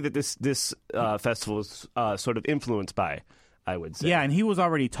can see that this festival is sort of influenced by, I would say. Yeah, and he was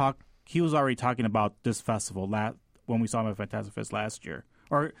already talking about this festival when we saw him at Fantastic Fest last year.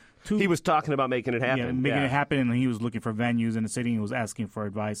 He was talking about making it happen. Yeah, making it happen, and he was looking for venues in the city and he was asking for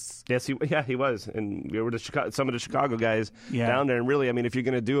advice. Yes, he was. And we were some of the Chicago guys down there. And really, I mean, if you're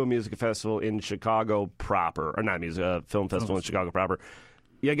going to do a music festival in Chicago proper, or not music, film festival in Chicago proper,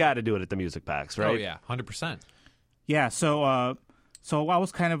 you got to do it at the Music Box, right? Oh, yeah, 100%. Yeah, so I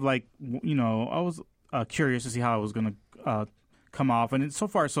was kind of like, you know, I was curious to see how it was going to come off, and so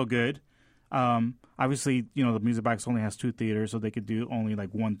far so good. Obviously, you know, the Music Box only has 2 theaters, so they could do only like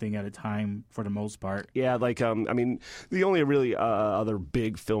one thing at a time for the most part. Yeah, like I mean, the only really other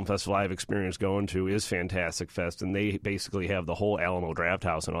big film festival I've experienced going to is Fantastic Fest, and they basically have the whole Alamo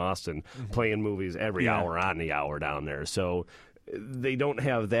Drafthouse in Austin playing movies every hour on the hour down there. So they don't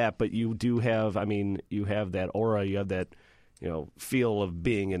have that, but you do have. I mean, you have that aura, you have that, you know, feel of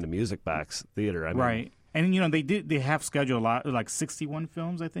being in the Music Box Theater. I mean, right, and you know they have scheduled a lot, like 61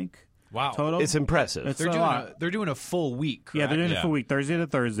 films, I think. Wow. Total. It's impressive. It's They're doing a full week, correct? Yeah, they're doing a full week, Thursday to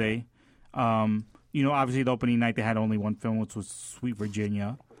Thursday. You know, obviously the opening night they had only one film, which was Sweet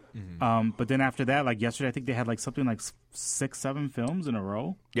Virginia. But then after that, like yesterday, I think they had like something like 6-7 films in a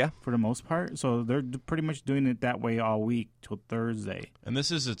row. Yeah, for the most part. So they're pretty much doing it that way all week till Thursday. And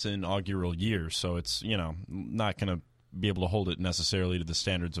this is its inaugural year, so it's, you know, not going to be able to hold it necessarily to the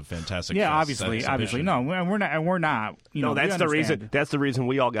standards of Fantastic Yeah, Fest obviously, no, and we're not. You know, that's the reason. That's the reason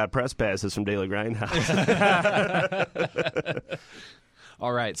we all got press passes from Daily Grindhouse.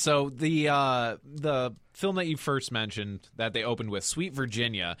 All right, so the film that you first mentioned that they opened with, Sweet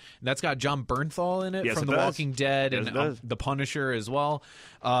Virginia, that's got John Bernthal in it from The Walking Dead and The Punisher as well.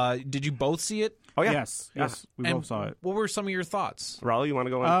 Did you both see it? Oh yeah, yes, we both saw it. What were some of your thoughts? Raul, you want to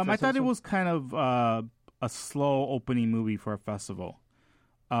go on? I thought it was kind of a slow opening movie for a festival.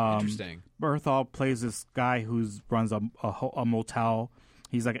 Interesting. Bernthal plays this guy who runs a motel.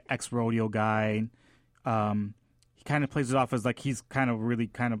 He's like an ex-rodeo guy. He kind of plays it off as like he's kind of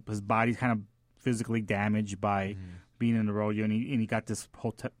his body's kind of physically damaged by being in the rodeo, and he got this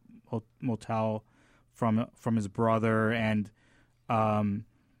motel from his brother, and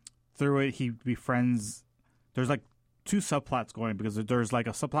through it he befriends. There's like two subplots going because there's like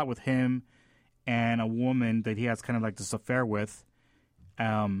a subplot with him and a woman that he has kind of like this affair with,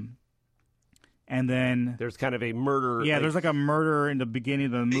 and then There's kind of a murder. yeah, there's like a murder in the beginning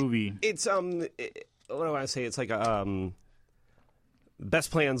of the movie. It's what do I want to say? It's like a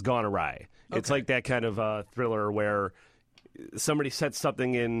best plan's gone awry. It's like that kind of thriller where somebody sets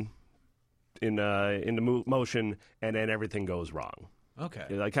something into motion and then everything goes wrong. Okay.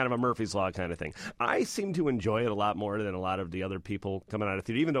 Like kind of a Murphy's Law kind of thing. I seem to enjoy it a lot more than a lot of the other people coming out of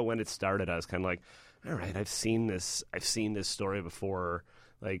theater. Even though when it started, I was kind of like, all right, I've seen this story before.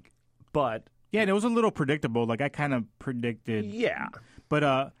 Like, but Yeah, and it was a little predictable. Like I kind of predicted. yeah.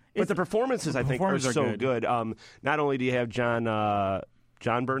 But The performances, I think, are performances so are good. Not only do you have John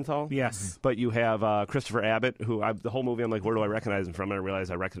Bernthal, yes, but you have Christopher Abbott, who the whole movie I'm like, where do I recognize him from? And I realize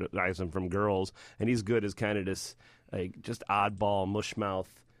I recognize him from Girls, and he's good as kind of this like just oddball, mushmouth,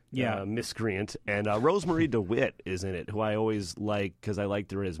 miscreant. And Rosemarie DeWitt is in it, who I always like because I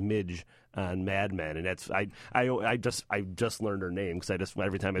liked her as Midge on Mad Men, and that's I just learned her name because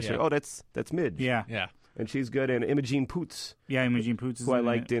every time I say, oh, that's Midge, yeah, Yeah. and she's good. And Imogene Poots, yeah. Imogene Poots is who I in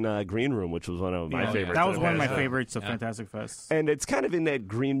liked it. in Green Room, which was one of my Yeah. favorites. That was one of my Fantastic. favorites of Fantastic Fest. And it's kind of in that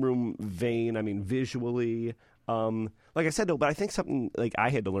Green Room vein. I mean, visually, like I said, though, but I think something like I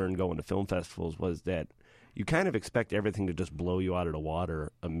had to learn going to film festivals was that you kind of expect everything to just blow you out of the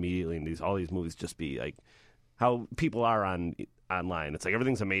water immediately, and all these movies just be like how people are online. It's like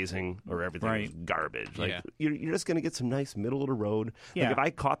everything's amazing or everything's garbage. Like Yeah. you're just going to get some nice middle of the road. Yeah. Like if I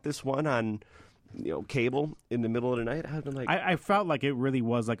caught this one on cable in the middle of the night, I'd been like, I felt like it really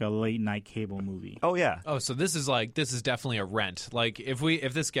was like a late night cable movie. oh yeah. Oh, so this is definitely a rent. Like if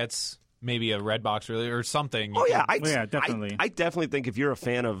this gets maybe a Redbox or something. Oh yeah, definitely. I definitely think if you're a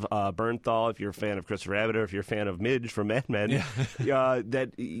fan of Bernthal, if you're a fan of Christopher Abbott, or if you're a fan of Midge from Mad Men,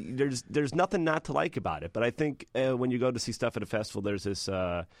 that there's nothing not to like about it. But I think when you go to see stuff at a festival, there's this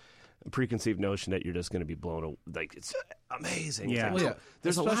preconceived notion that you're just going to be blown away. Like it's amazing. Yeah. It's like, Well, no, yeah.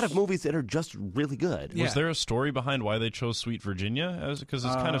 there's a lot of movies that are just really good. Yeah. Was there a story behind why they chose Sweet Virginia? Because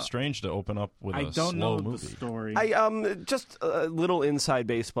it's kind of strange to open up with I a don't slow know movie. the story. I just a little inside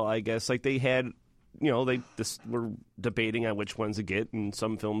baseball, I guess. Like they had, they were debating on which ones to get, and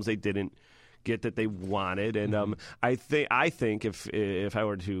some films they didn't get that they wanted. And I think if I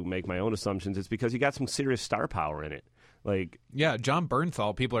were to make my own assumptions, it's because you got some serious star power in it. Like Yeah, John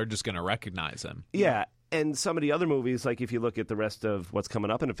Bernthal, people are just going to recognize him. yeah, and some of the other movies, like if you look at the rest of what's coming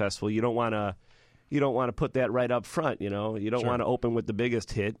up in a festival, you don't want to put that right up front. You don't want to open with the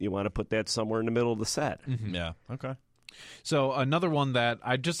biggest hit. You want to put that somewhere in the middle of the set. Yeah. Okay. So another one that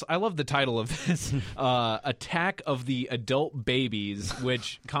I love the title of this, Attack of the Adult Babies,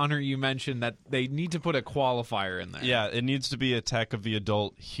 which, Connor, you mentioned that they need to put a qualifier in there. Yeah, it needs to be Attack of the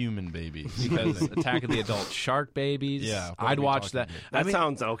Adult Human Babies. Because Attack of the Adult Shark Babies. Yeah, what I'd are we watch talking that. about? That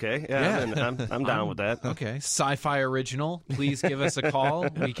sounds okay. Yeah, I'm down with that. Okay, sci-fi original. Please give us a call.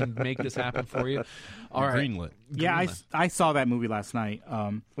 We can make this happen for you. All right. Greenlit. yeah, I saw that movie last night.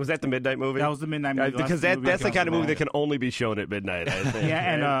 Was that the midnight movie? That was the midnight movie. Because That's that's the movie I kind of saw. movie that can only be shown at midnight. I think.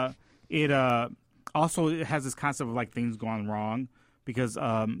 Yeah, and it also it has this concept of like things going wrong because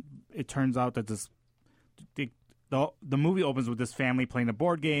it turns out that the movie opens with this family playing a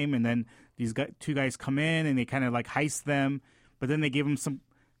board game, and then these two guys come in and they kind of like heist them, but then they give them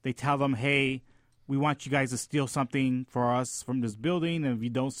they tell them, hey, we want you guys to steal something for us from this building, and if you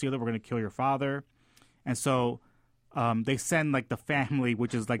don't steal it, we're going to kill your father. And so they send like the family,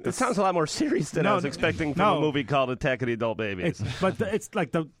 which is like It sounds a lot more serious than I was expecting from a movie called Attack of the Adult Babies. it's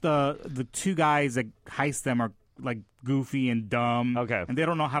like the two guys that heist them are like goofy and dumb. Okay. And they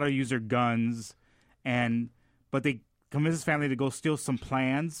don't know how to use their guns, but they convince this family to go steal some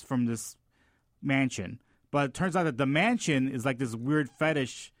plans from this mansion. But it turns out that the mansion is like this weird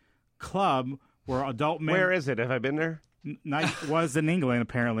fetish club where adult men. Where is it? Have I been there? Was in England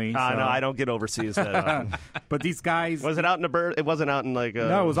apparently. No, I don't get overseas. But these guys. Was it out in the bird? It wasn't out in like.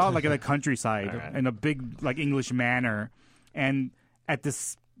 No, it was all like in the countryside in a big like English manor, and at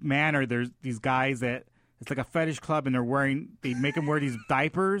this manor there's these guys that it's like a fetish club, and they make them wear these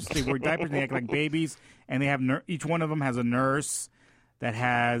diapers. They wear diapers and they act like babies, and they have each one of them has a nurse that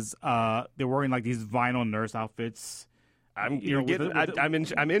has they're wearing like these vinyl nurse outfits. I'm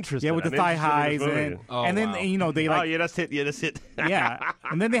interested. interested. Yeah, with the thigh highs, and then they like. Oh, you just hit. Yeah,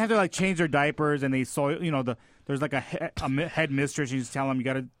 and then they have to like change their diapers, and they there's like a head mistress. You just tell them you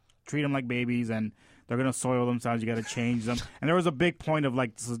got to treat them like babies, and they're gonna soil themselves. You got to change them. And there was a big point of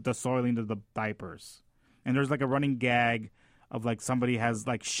like the soiling of the diapers, and there's like a running gag of like somebody has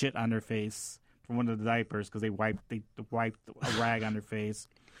like shit on their face from one of the diapers because they wiped a rag on their face.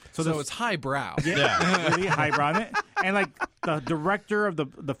 So it's highbrow. Yeah, really highbrow on it. And like the director of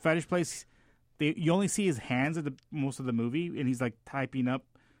the fetish place, you only see his hands at most of the movie, and he's like typing up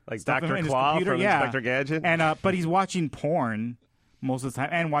Like stuff Dr. in his Claw computer. from Yeah. Inspector Gadget. And but he's watching porn most of the time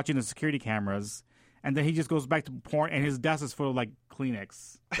and watching the security cameras. And then he just goes back to porn, and his desk is full of like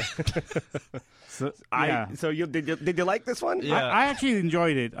Kleenex. So Did you like this one? Yeah. I actually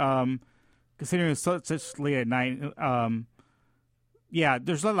enjoyed it. Considering it was such late at night. Yeah,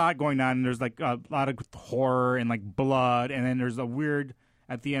 there's a lot going on. There's like a lot of horror and like blood, and then there's a weird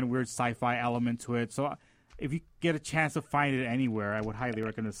sci-fi element to it. So if you get a chance to find it anywhere, I would highly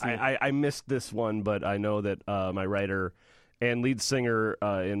recommend see it. I missed this one, but I know that my writer and lead singer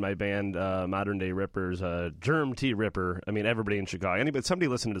in my band, Modern Day Rippers, Germ T. Ripper. I mean, everybody in Chicago, somebody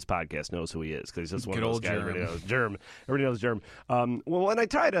listening to this podcast knows who he is because he's just one Good of those old guys. Germ. Everybody knows Germ. Everybody knows Germ. Well, when I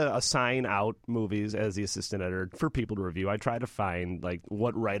try to assign out movies as the assistant editor for people to review, I try to find like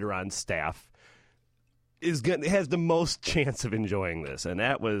what writer on staff has the most chance of enjoying this, and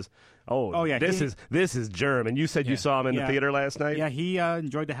that was this is Germ. And you said you saw him in the theater last night. Yeah, he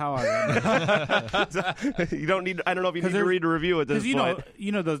enjoyed the hell out of it. You don't need. I don't know if you need to read a review at this point.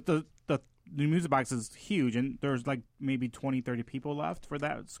 The music box is huge, and there's like maybe 20, 30 people left for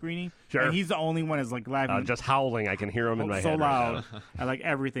that screening. Sure. And he's the only one that's like laughing. Just howling. I can hear him in my so head. loud. Right now. I like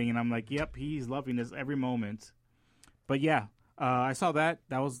everything, and I'm like, yep, he's loving this every moment. But yeah, I saw that.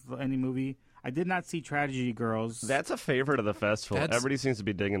 That was the ending movie. I did not see Tragedy Girls. That's a favorite of the festival. Everybody seems to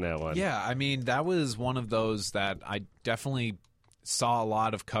be digging that one. Yeah, I mean, that was one of those that I definitely saw a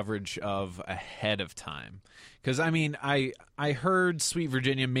lot of coverage of ahead of time. Because, I mean, I heard Sweet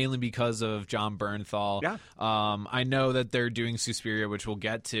Virginia mainly because of John Bernthal. Yeah. I know that they're doing Suspiria, which we'll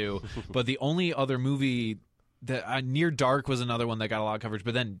get to. But the only other movie that Near Dark was another one that got a lot of coverage.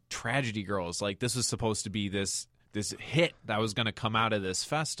 But then Tragedy Girls, like this was supposed to be this hit that was going to come out of this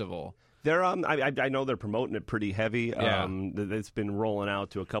festival. They're I know they're promoting it pretty heavy. Yeah. It's been rolling out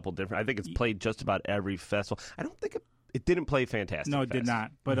to a couple different. I think it's played just about every festival. I don't think it didn't play Fantastic. No, it Fest. did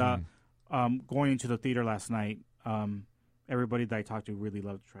not. But going into the theater last night, everybody that I talked to really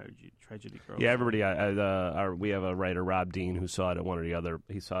loved Tragedy Girls. Yeah, everybody. We have a writer, Rob Dean, who saw it at one or the other.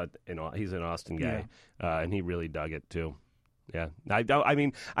 He saw it. He's an Austin guy, and he really dug it too. Yeah, I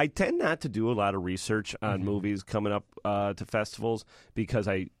mean, I tend not to do a lot of research on movies coming up to festivals because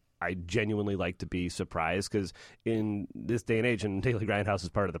I genuinely like to be surprised because in this day and age, and Daily Grindhouse is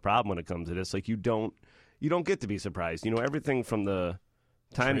part of the problem when it comes to this. Like you don't get to be surprised. Everything from the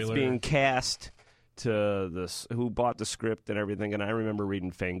time it's being cast to who bought the script and everything. And I remember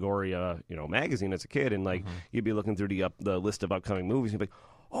reading Fangoria, magazine as a kid, and like you'd be looking through the list of upcoming movies, and you'd be like,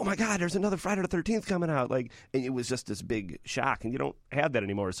 oh my God, there's another Friday the 13th coming out. Like, and it was just this big shock, and you don't have that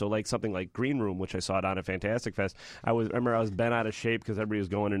anymore. So, like something like Green Room, which I saw down at Fantastic Fest, I remember I was bent out of shape because everybody was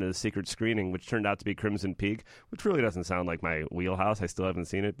going into the secret screening, which turned out to be Crimson Peak, which really doesn't sound like my wheelhouse. I still haven't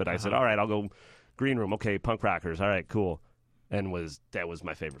seen it, but I said, all right, I'll go Green Room. Okay, punk rockers. All right, cool. And that was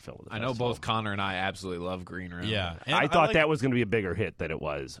my favorite film of the I know festival. both Connor and I absolutely love Green Room. Yeah. I thought that was going to be a bigger hit than it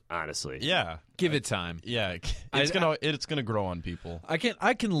was, honestly. Yeah. Give it time. Yeah. It's gonna grow on people.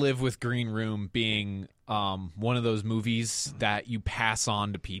 I can live with Green Room being one of those movies that you pass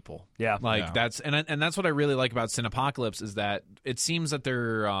on to people. Yeah. That's what I really like about Cinepocalypse is that it seems that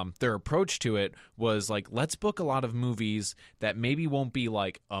their approach to it was like, let's book a lot of movies that maybe won't be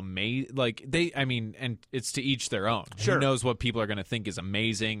like amazing. Like and it's to each their own. Sure. Who knows what people are going to think is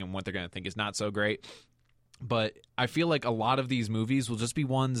amazing and what they're going to think is not so great. But I feel like a lot of these movies will just be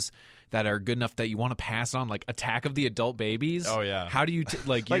ones that are good enough that you want to pass on, like Attack of the Adult Babies. Oh, yeah. How do you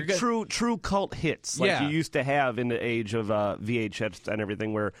true cult hits like Yeah. you used to have in the age of VHS and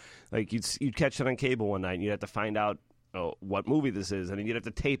everything, where like you'd catch it on cable one night and you'd have to find out what movie this is, and then you'd have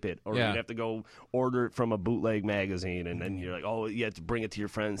to tape it, or Yeah. you'd have to go order it from a bootleg magazine, and then you're like, oh, you have to bring it to your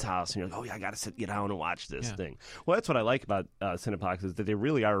friend's house, and you're like, oh yeah, I got to sit down and watch this thing. Well, that's what I like about Cineplex is that they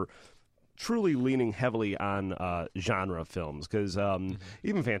really are truly leaning heavily on genre films, because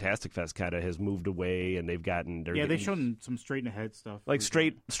even Fantastic Fest kind of has moved away, and they've gotten they've shown some straight ahead stuff, like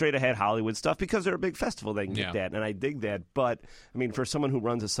straight ahead Hollywood stuff, because they're a big festival. They can get Yeah. that, and I dig that. But I mean, for someone who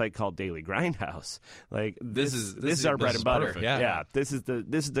runs a site called Daily Grindhouse, like this is our bread and butter. perfect. Yeah. This is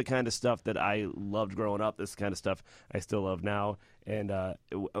the kind of stuff that I loved growing up. This is the kind of stuff I still love now. And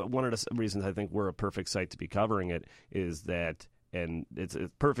one of the reasons I think we're a perfect site to be covering it is that. And it's a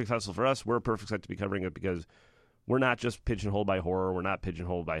perfect festival for us. We're a perfect site to be covering it because we're not just pigeonholed by horror. We're not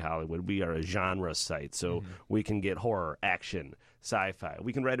pigeonholed by Hollywood. We are a genre site, so we can get horror, action, sci-fi.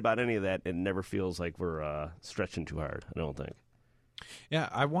 We can write about any of that, and it never feels like we're stretching too hard, I don't think. Yeah,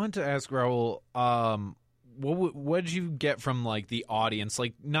 I want to ask Raul, what did you get from like the audience?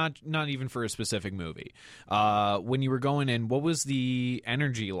 Like not even for a specific movie. When you were going in, what was the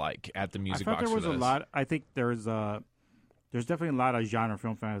energy like at the music I thought box? there was for a this? lot. I think there's definitely a lot of genre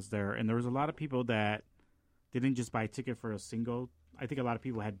film fans there, and there was a lot of people that didn't just buy a ticket for a single. I think a lot of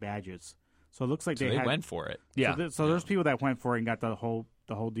people had badges, so it looks like So they had, went for it. Yeah. So there's people that went for it and got the whole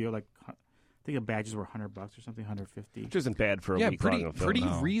deal. Like I think the badges were $100 or something, $150. Which isn't bad for a Yeah, week long pretty of film. pretty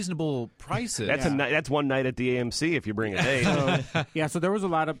no. reasonable prices. That's that's one night at the AMC if you bring a date. Yeah, so there was a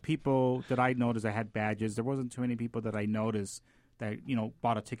lot of people that I noticed that had badges. There wasn't too many people that I noticed that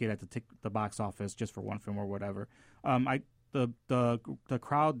bought a ticket at the box office just for one film or whatever. The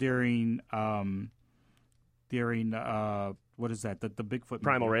crowd during what is that, the Bigfoot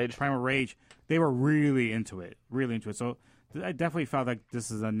Primal movie? Primal Rage, they were really into it. So I definitely felt like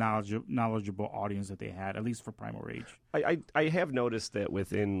this is a knowledgeable audience that they had, at least for Primal Rage. I have noticed that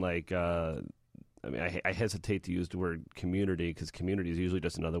within like I hesitate to use the word community because community is usually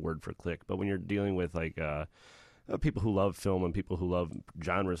just another word for clique. But when you're dealing with like people who love film and people who love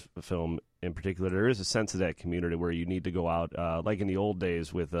genres of film in particular, there is a sense of that community where you need to go out, like in the old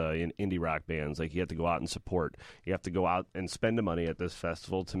days with in indie rock bands, like you have to go out and support. You have to go out and spend the money at this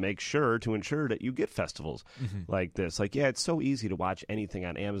festival to ensure that you get festivals like this. Like, yeah, it's so easy to watch anything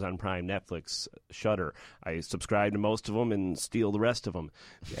on Amazon Prime, Netflix, Shudder. I subscribe to most of them and steal the rest of them,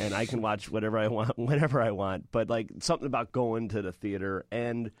 and I can watch whatever I want, whenever I want. But like something about going to the theater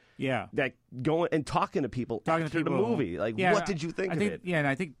and that going and talking to people after the movie. Like, what did you think of it? Yeah, and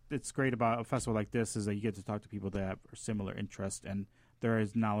I think it's great about a festival like this is that you get to talk to people that have similar interests, and they're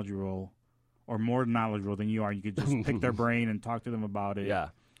as knowledgeable or more knowledgeable than you are. You could just pick their brain and talk to them about it and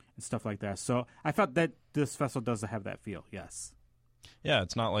stuff like that. So I felt that this festival does have that feel, yes. Yeah,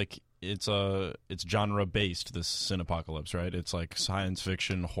 it's not like it's genre based, this Cinepocalypse, right? It's like science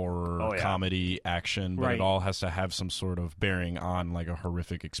fiction, horror, comedy, action, but it all has to have some sort of bearing on like a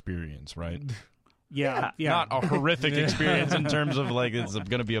horrific experience, right? Yeah. Not a horrific experience in terms of like it's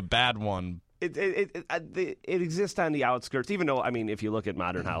going to be a bad one. It exists on the outskirts, even though, I mean, if you look at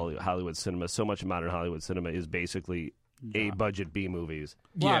modern Hollywood cinema, so much of modern Hollywood cinema is basically A-budget B movies.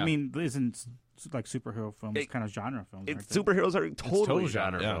 Well, I mean, isn't like superhero films kind of genre films? Superheroes are totally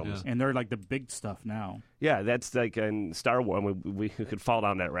genre films. And they're like the big stuff now. Yeah, that's like in Star Wars. We could fall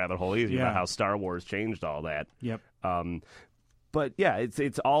down that rabbit hole easy about how Star Wars changed all that. Yep. But yeah,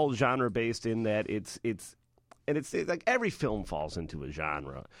 it's all genre based in that it's like every film falls into a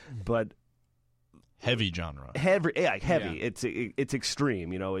genre, but heavy genre. Heavy. It's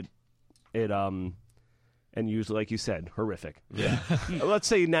extreme. And usually, like you said, horrific. Yeah. Let's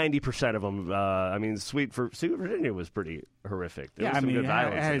say 90% of them. I mean, Sweet Virginia was pretty horrific. There was some good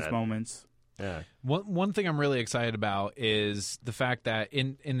violence it had in its that. moments. Yeah. One thing I'm really excited about is the fact that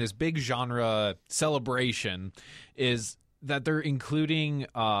in this big genre celebration is that they're including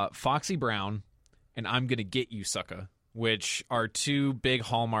Foxy Brown and I'm Gonna Get You, Sucker, which are two big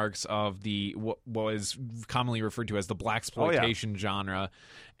hallmarks of the what is commonly referred to as the blaxploitation genre,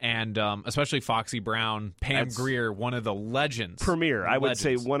 and especially Foxy Brown, Pam Grier, one of the legends. I would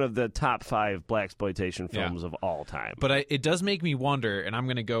say one of the top 5 blaxploitation films of all time. But it does make me wonder, and I'm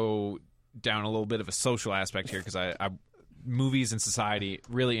going to go down a little bit of a social aspect here because I movies and society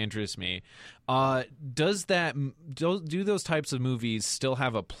really interest me. Do those types of movies still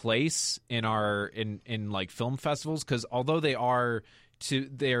have a place in in like film festivals? Because although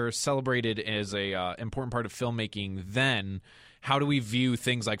they're celebrated as a important part of filmmaking, then how do we view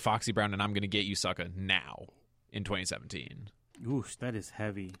things like Foxy Brown and I'm Gonna Get You, Sucker now in 2017? Oof, that is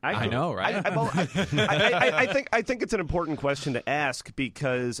heavy. I know, right? I think it's an important question to ask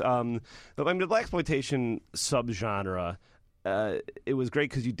because the blaxploitation subgenre, it was great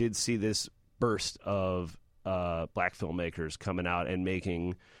because you did see this burst of black filmmakers coming out and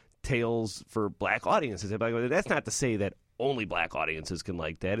making tales for black audiences. That's not to say that only black audiences can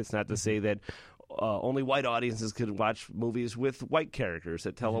like that. It's not to say that only white audiences could watch movies with white characters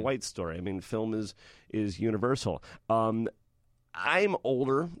that tell a white story. I mean, film is universal. I'm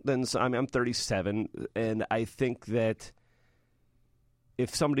older than I'm 37, and I think that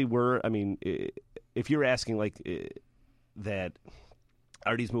if somebody were, I mean, if you're asking like that,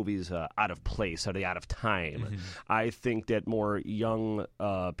 are these movies out of place? Are they out of time? I think that more young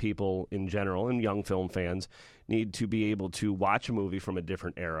people in general and young film fans need to be able to watch a movie from a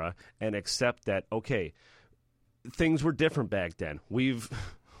different era and accept that, okay, things were different back then. We've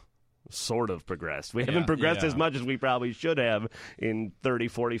sort of progressed. We haven't progressed as much as we probably should have in 30,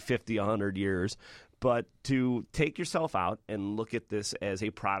 40, 50, 100 years. but to take yourself out and look at this as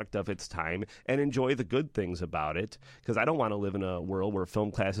a product of its time and enjoy the good things about it. Because I don't want to live in a world where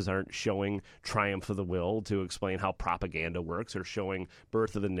film classes aren't showing Triumph of the Will to explain how propaganda works, or showing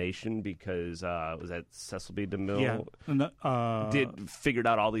Birth of the Nation because was that Cecil B. DeMille figured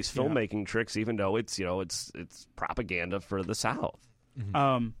out all these filmmaking tricks, even though it's propaganda for the South.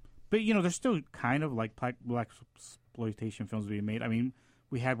 But there's still kind of like black exploitation films being made. I mean,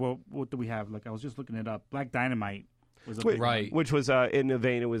 we had what do we have? Like, I was just looking it up. Black Dynamite was a big one. Which was in the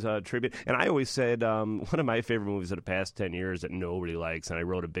vein. It was a tribute. And I always said one of my favorite movies of the past 10 years that nobody likes, and I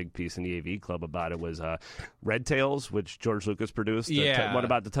wrote a big piece in the AV Club about it, was Red Tails, which George Lucas produced. Yeah. What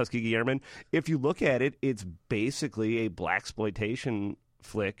about the Tuskegee Airmen? If you look at it, it's basically a blaxploitation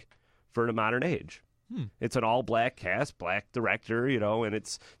flick for the modern age. It's an all-black cast, black director, and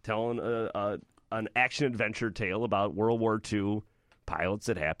it's telling an action-adventure tale about World War II pilots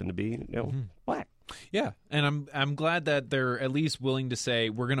that happen to be, black. Yeah, and I'm glad that they're at least willing to say,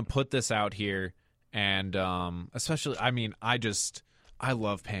 we're going to put this out here, and especially, I mean, I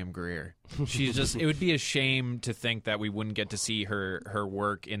love Pam Grier. She's just, it would be a shame to think that we wouldn't get to see her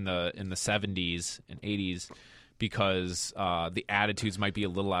work in the 70s and 80s because the attitudes might be a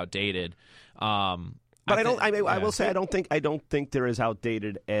little outdated. But I will say I don't think they're as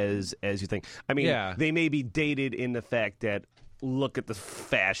outdated as you think. I mean, they may be dated in the fact that look at the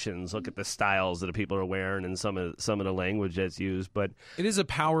fashions, look at the styles that people are wearing, and some of the language that's used. But it is a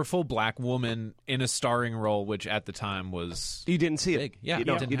powerful black woman in a starring role, which at the time was you didn't see big. it. Yeah, you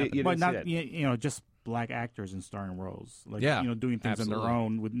didn't but not see that. just black actors in starring roles, like doing things on absolutely. their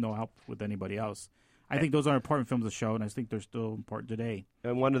own with no help with anybody else. I think those are important films to show, and I think they're still important today.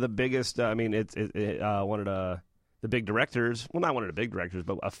 And one of the biggest, one of the big directors, well, not one of the big directors,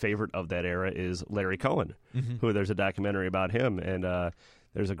 but a favorite of that era is Larry Cohen, who there's a documentary about him. And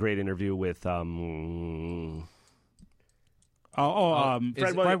there's a great interview with Fred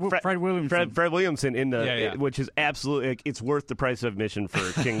Williamson. Fred Williamson in the, Yeah. which is absolutely, it's worth the price of admission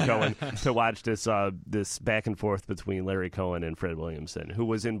for King Cohen to watch this back and forth between Larry Cohen and Fred Williamson, who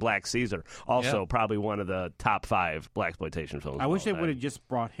was in Black Caesar, also probably one of the top 5 blaxploitation films. I wish they would have just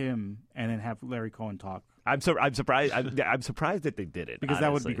brought him and then have Larry Cohen talk, I'm surprised. I'm surprised that they did it, because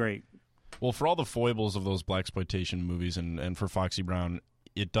that would be great. Well, for all the foibles of those blaxploitation movies, and for Foxy Brown,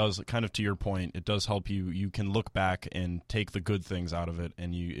 it does, kind of to your point, it does help you. You can look back and take the good things out of it,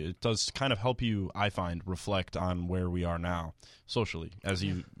 and it does kind of help you, I find, reflect on where we are now socially, as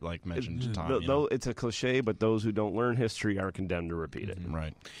you mentioned, Tom. Though it's a cliche, but those who don't learn history are condemned to repeat it.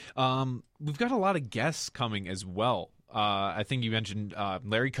 Right. We've got a lot of guests coming as well. I think you mentioned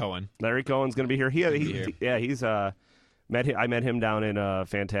Larry Cohen. Larry Cohen's going to be here. He's I met him down in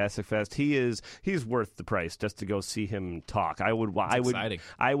Fantastic Fest. He's worth the price just to go see him talk. I would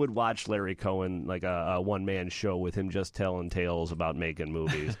watch Larry Cohen like a one man show with him just telling tales about making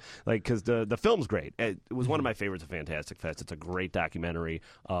movies. Because the film's great. It was one of my favorites of Fantastic Fest. It's a great documentary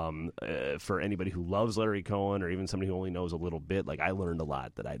for anybody who loves Larry Cohen, or even somebody who only knows a little bit. Like, I learned a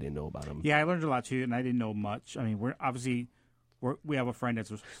lot that I didn't know about him. Yeah, I learned a lot too, and I didn't know much. I mean, we have a friend that's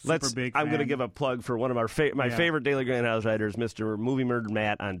a super big fan. I'm going to give a plug for one of our favorite Daily Grindhouse writers, Mr. Movie Murder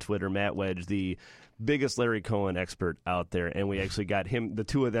Matt on Twitter, Matt Wedge, the biggest Larry Cohen expert out there, and we actually got the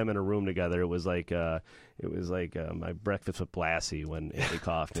two of them in a room together. It was like my breakfast with Blassie when Andy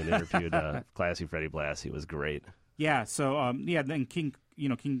Kaufman interviewed Classy Freddie Blassie. It was great. Yeah. So then King.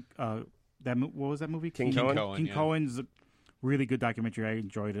 What was that movie? King Cohen. King Cohen's a really good documentary. I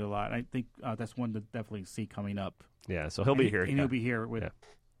enjoyed it a lot. I think that's one to definitely see coming up. Yeah, so he'll be here. And he'll be here with. Yeah.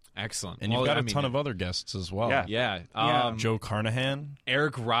 Excellent. And you've got a ton of other guests as well. Yeah. Joe Carnahan.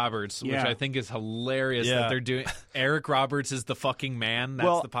 Eric Roberts, which I think is hilarious that they're doing. Eric Roberts is the fucking man.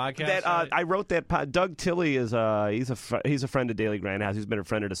 That's the podcast. I wrote that. Doug Tilley is he's a friend of Daily Grindhouse. He's been a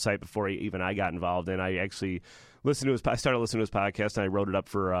friend of the site before even I got involved. And I actually I started listening to his podcast, and I wrote it up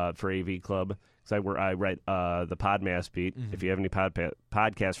for AV Club. Because I write the Podmas beat. Mm-hmm. If you have any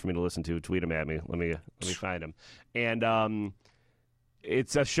podcasts for me to listen to, tweet them at me. Let me find them. And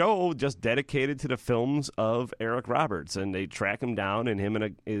it's a show just dedicated to the films of Eric Roberts, and they track him down, and him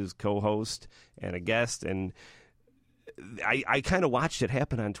and his co-host and a guest. And I kind of watched it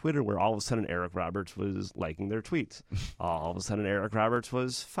happen on Twitter, where all of a sudden Eric Roberts was liking their tweets. All of a sudden Eric Roberts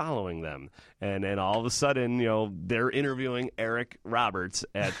was following them. And then all of a sudden, they're interviewing Eric Roberts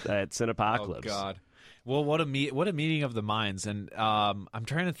at Cinepocalypse. Oh, God. Well, what a meeting of the minds. And I'm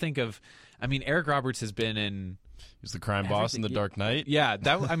trying to think of, Eric Roberts has been in... He's the crime boss in The Dark Knight. Yeah,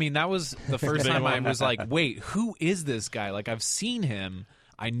 that was the first time I was like, wait, who is this guy? Like, I've seen him.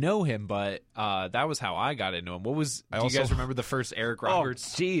 I know him, but that was how I got into him. Do you also- guys remember the first Eric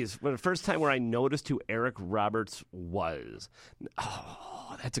Roberts? Oh, geez. Well, the first time where I noticed who Eric Roberts was.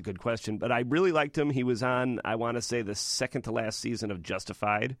 Oh, that's a good question. But I really liked him. He was on, I want to say, the second to last season of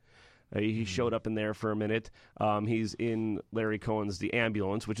Justified. He showed up in there for a minute. He's in Larry Cohen's The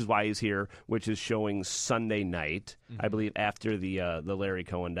Ambulance, which is why he's here, which is showing Sunday night, I believe, after the Larry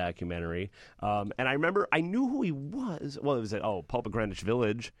Cohen documentary. And I remember I knew who he was. Well, it was at Pulp of Greenwich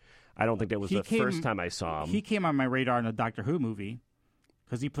Village. I don't think that was the first time I saw him. He came on my radar in a Doctor Who movie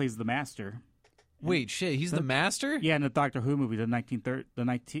because he plays the Master. Wait, shit, he's the Master? Yeah, in the Doctor Who movie, was it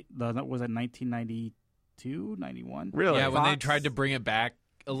 1992, 91? Really? Yeah, when they Fox? tried to bring it back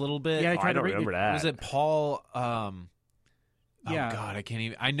a little bit. Yeah, they Oh, tried I to don't bring remember that. Was it Paul? Yeah. Oh God, I can't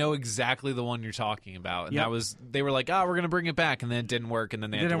even. I know exactly the one you're talking about, and Yep. that was. They were like, "Oh, we're gonna bring it back," and then it didn't work, and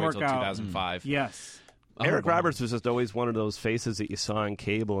then they had to Didn't wait work till out. 2005. Yes. Oh, Eric wow. Roberts was just always one of those faces that you saw on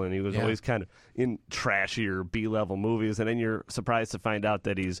cable, and he was Yeah. always kind of in trashier B-level movies, and then you're surprised to find out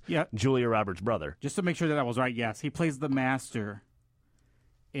that he's Yeah. Julia Roberts' brother. Just to make sure that I was right, yes. He plays the Master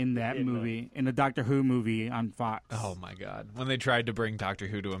in that movie, in the Doctor Who movie on Fox. Oh my God! When they tried to bring Doctor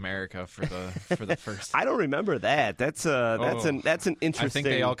Who to America for the first, I don't remember that. That's an interesting. I think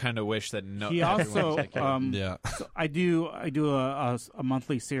they all kind of wish that no. He everyone also, was like, "Yeah." Yeah. so I do a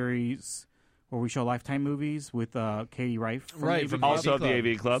monthly series where we show Lifetime movies with Katie Reif. From Right, AV from Club. also AV the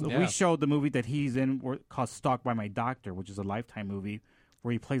AV Club. So Yeah. we showed the movie that he's in called Stalked by My Doctor, which is a Lifetime movie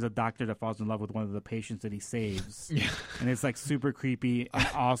where he plays a doctor that falls in love with one of the patients that he saves. Yeah. And it's like super creepy and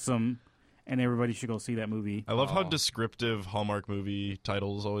awesome, and everybody should go see that movie. I love how descriptive Hallmark movie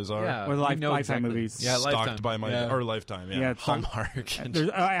titles always are. Yeah, Or we know Lifetime exactly. movies. Yeah, Lifetime. Stalked by my Yeah. or Lifetime. Yeah, Yeah, it's on- Hallmark.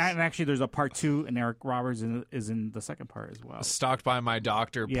 And actually, there's a part 2, and Eric Roberts is in the second part as well. Stalked by My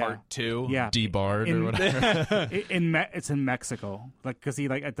Doctor Yeah. Part 2. Yeah, Debarred or In- whatever. it's in Mexico, like because he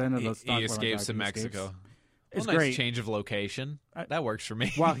at the end of the Stalked by He My escapes Doctor, to he escapes. Mexico. It's Well, nice great. change of location. I- That works for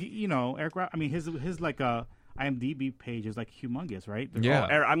me. Well, Eric. I mean, his like IMDb page is like humongous, right? They're Yeah.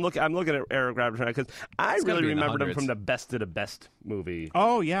 all- I'm looking at Eric Roberts because I It's gotta really be in the remembered him hundreds. from the Best of the Best movie.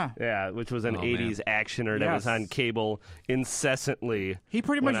 Oh yeah. Yeah, which was an Oh, 80s actioner that was Yes. on cable incessantly. He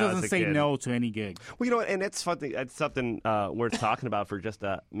pretty when much I was doesn't a say kid. no to any gig. Well, you know what, and it's something worth talking about for just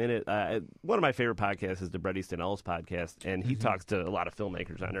a minute. One of my favorite podcasts is the Bret Easton Ellis podcast, and he talks to a lot of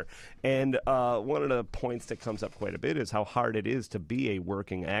filmmakers on there. And one of the points that comes up quite a bit is how hard it is to be a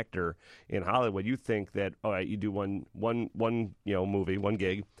working actor in Hollywood. You think that, all right, you do one movie, one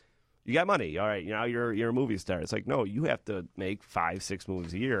gig, you got money, all right, now you're a movie star. It's like, no, you have to make 5-6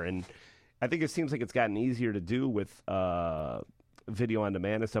 movies a year, and I think it seems like it's gotten easier to do with video on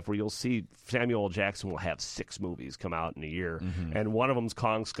demand and stuff, where you'll see Samuel L. Jackson will have 6 movies come out in a year, and one of them's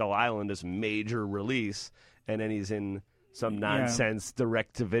Kong Skull Island, this major release, and then he's in some nonsense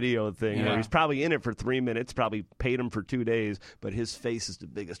direct-to-video thing where Yeah. he's probably in it for 3 minutes, probably paid him for 2 days, but his face is the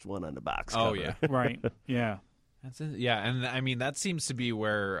biggest one on the box Oh cover. yeah. Right. Yeah. That's it. Yeah, and I mean that seems to be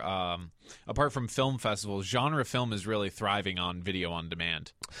where, apart from film festivals, genre film is really thriving on video on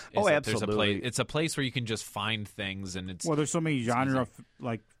demand. Oh, That there's absolutely. it's a place where you can just find things, and it's Well, there's so many genre of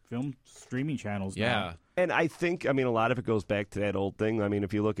like film streaming channels. yeah. Now. And I think, a lot of it goes back to that old thing. I mean,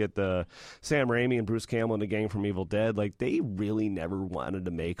 if you look at the Sam Raimi and Bruce Campbell and the gang from Evil Dead, like, they really never wanted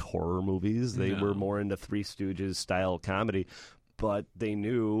to make horror movies. They No. were more into Three Stooges style comedy. But they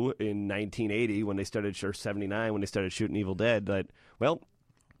knew in 1980 when they started, or 79 when they started shooting Evil Dead, that, well,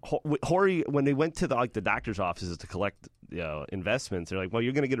 horror, when they went to the doctor's offices to collect investments, they're like, well,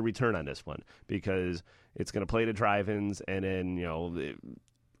 you're going to get a return on this one because it's going to play to drive-ins, and then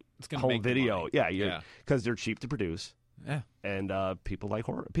It's gonna home make the video, money. because they're cheap to produce, Yeah. and people like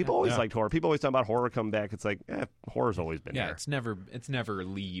horror. People always liked horror. People always talk about horror coming back. It's like, horror's always been Yeah, there. it's never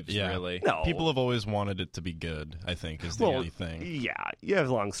leaves Yeah. really. No, People have always wanted it to be good, I think, is the only thing. Yeah, you have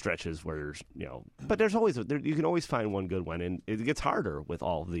long stretches where there's, but there's always you can always find one good one, and it gets harder with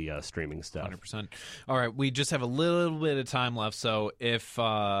all the streaming stuff. 100%. All right, we just have a little bit of time left, so if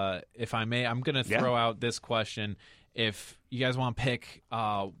I may, I'm going to throw out this question. If you guys want to pick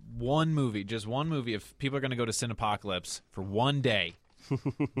one movie, just one movie, if people are going to go to Cinepocalypse for one day,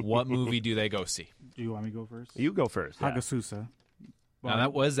 what movie do they go see? Do you want me to go first? You go first. Yeah. Hagasusa. Now,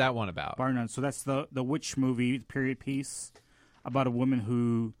 what was that one about? Bar none. So that's the witch movie, period piece, about a woman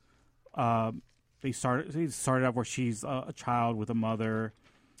who they started off where she's a child with a mother,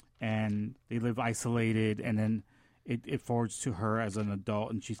 and they live isolated, and then it forwards to her as an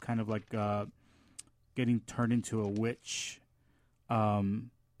adult, and she's kind of like getting turned into a witch, and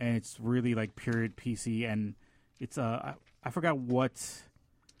it's really like period piecey, and it's I forgot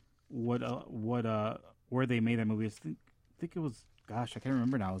where they made that movie. I think it was gosh, I can't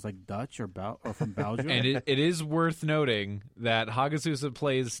remember now. It was like Dutch or from Belgium. And it is worth noting that Hagasusa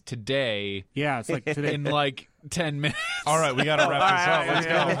plays today yeah, it's like today. in like 10 minutes. All right, we got to wrap this up. Let's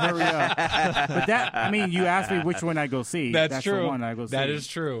go. Hurry up. But that, I mean, you asked me which one I go see. That's true. The one I go see. That is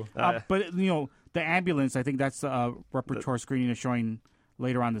true. But the ambulance. I think that's a repertoire screening is showing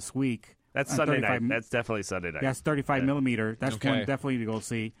later on this week. That's on Sunday 35 night. That's definitely Sunday night. Yeah, it's 35 millimeter. That's Okay. one definitely to go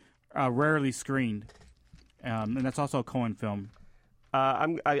see. Rarely screened, and that's also a Coen film.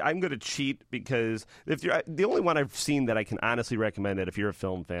 I'm going to cheat because if you're the only one I've seen that I can honestly recommend it if you're a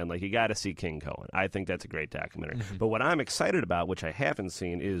film fan, like you got to see King Cohen. I think that's a great documentary. But what I'm excited about, which I haven't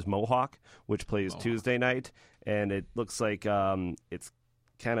seen, is Mohawk, which plays Tuesday night, and it looks like it's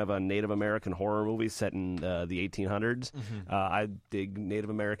kind of a Native American horror movie set in the 1800s. I dig Native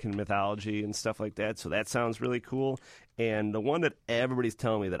American mythology and stuff like that, so that sounds really cool. And the one that everybody's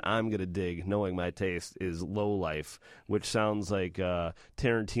telling me that I'm going to dig, knowing my taste, is Low Life, which sounds like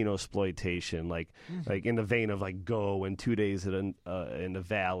Tarantino exploitation, like in the vein of like Go and 2 Days in the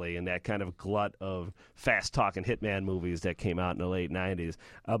Valley and that kind of glut of fast-talking hitman movies that came out in the late 90s.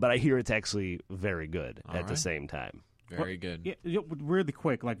 But I hear it's actually very good at the same time. Very good. Yeah, really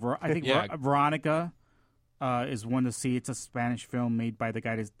quick. Like I think Veronica is one to see. It's a Spanish film made by the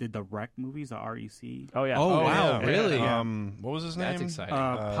guy that did the Rec movies, the REC. Oh yeah. Oh, wow, yeah. really? What was his name? That's exciting.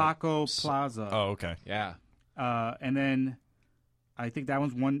 Paco Plaza. Oh, okay. Yeah. And then I think that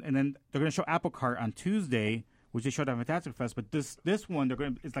one's one. And then they're going to show Apple Cart on Tuesday, which they showed at Fantastic Fest. But this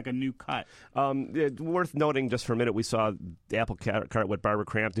one, it's like a new cut. Worth noting just for a minute, we saw the Apple Cart with Barbara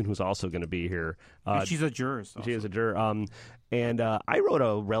Crampton, who's also going to be here. And she's a jurist. She is a juror. And I wrote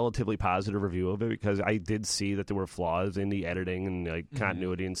a relatively positive review of it because I did see that there were flaws in the editing and like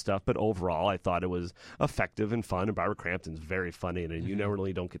continuity and stuff. But overall, I thought it was effective and fun. And Barbara Crampton's very funny, and you never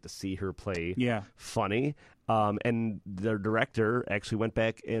really don't get to see her play funny. And the director actually went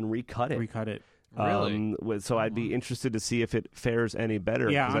back and recut it. Really? So I'd be interested to see if it fares any better.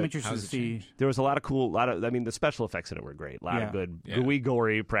 Yeah, I'm interested to it see. change? There was a lot of the special effects in it were great. A lot of good, gooey,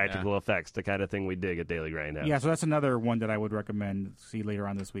 gory practical effects, the kind of thing we dig at Daily Grindhouse. Yeah, so that's another one that I would recommend to see later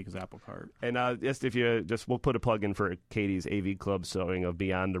on this week is Apple Cart. And just if you we'll put a plug in for Katie's AV Club showing of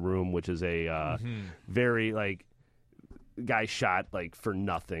Beyond the Room, which is a very like guy shot like for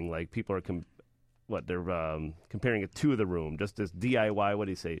nothing. Like people are they're comparing it to The Room, just this DIY, what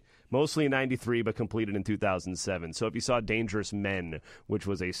do you say? Mostly in 93, but completed in 2007. So if you saw Dangerous Men, which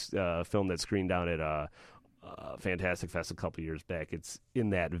was a film that screened down at Fantastic Fest a couple years back, it's in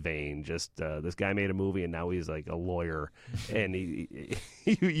that vein. Just this guy made a movie, and now he's like a lawyer, and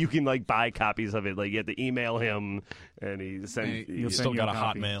you can like buy copies of it. Like you have to email him, and he sends. You still got a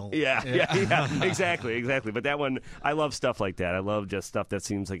Hotmail. Yeah, exactly. But that one, I love stuff like that. I love just stuff that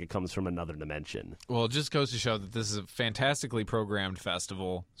seems like it comes from another dimension. Well, it just goes to show that this is a fantastically programmed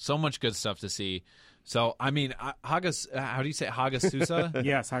festival. So much good stuff to see. So, I mean, how do you say Hagasusa?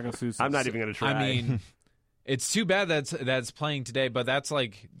 Yes, Hagasusa. I'm not even going to try. I mean, it's too bad that's playing today, but that's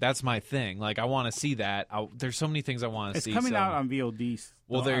my thing. Like, I want to see that. There's so many things I want to see. It's coming out on VOD.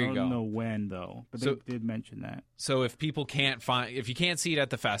 Well, there you go. I don't know when though, but they did mention that. So if you can't see it at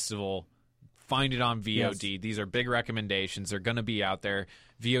the festival, find it on VOD. Yes. These are big recommendations. They're going to be out there.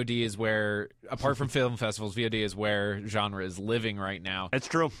 VOD is where, apart from film festivals, VOD is where genre is living right now. It's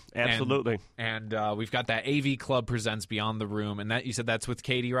true. Absolutely. And we've got that AV Club presents Beyond the Room, and that you said that's with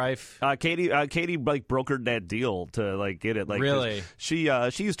Katie Reif? Katie like brokered that deal to like get it. Like really? She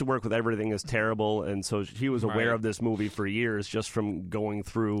used to work with Everything Is Terrible, and so she was aware of this movie for years just from going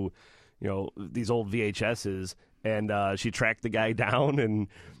through, these old VHSs, and she tracked the guy down and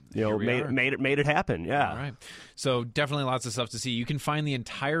made it happen. Yeah. All right. So definitely lots of stuff to see. You can find the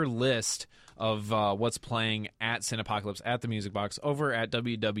entire list of what's playing at Cinepocalypse at the Music Box over at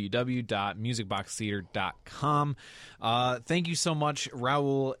www.musicboxtheater.com. Thank you so much,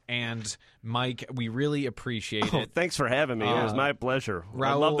 Raul and Mike. We really appreciate it. Thanks for having me. It was my pleasure.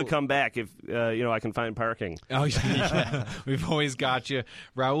 I'd love to come back if I can find parking. Oh, yeah. We've always got you.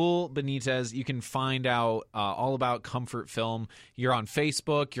 Raul Benitez, you can find out all about Comfort Film. You're on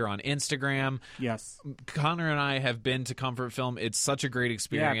Facebook. You're on Instagram. Yes. Connor and I have been to Comfort Film. It's such a great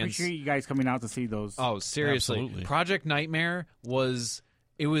experience. Yeah, I appreciate you guys coming out to see those. Oh, seriously. Absolutely. Project Nightmare was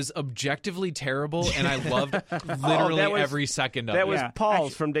objectively terrible, and I loved literally every second of it. That was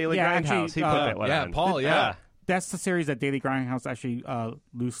Paul's from Daily Grindhouse. He put that one on. Paul, yeah. That's the series that Daily Grindhouse actually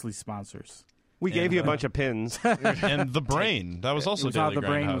loosely sponsors. We gave you a bunch of pins. And The Brain. That was also Daily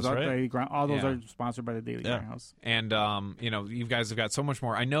Grindhouse, right? All those are sponsored by the Daily Grindhouse. And, you guys have got so much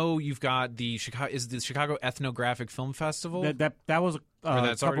more. I know you've got the Chicago Ethnographic Film Festival. That was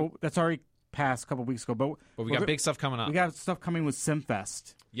that's already passed a couple weeks ago. But we got big stuff coming up. We got stuff coming with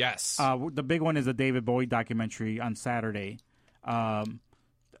SimFest. Yes. The big one is a David Bowie documentary on Saturday,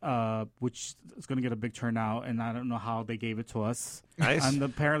 which is going to get a big turnout, and I don't know how they gave it to us. Nice. And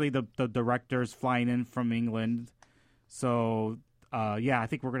apparently the director's flying in from England. So, I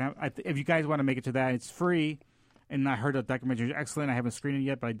think we're going to have... if you guys want to make it to that, it's free. And I heard the documentary is excellent. I haven't screened it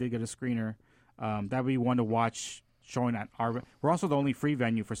yet, but I did get a screener. That would be one to watch showing at our... We're also the only free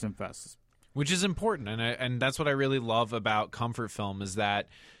venue for SimFest. Which is important, and that's what I really love about Comfort Film is that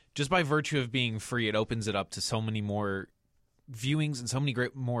just by virtue of being free, it opens it up to so many more viewings and so many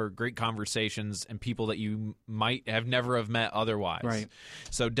great conversations and people that you might have never have met otherwise. Right.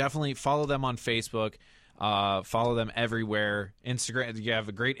 So definitely follow them on Facebook. Follow them everywhere. Instagram, you have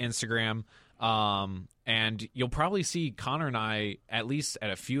a great Instagram. And you'll probably see Connor and I at least at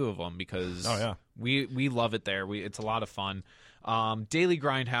a few of them because we love it there. It's a lot of fun. Daily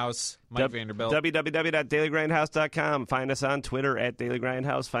Grindhouse, Mike Vanderbilt. www.dailygrindhouse.com. Find us on Twitter at Daily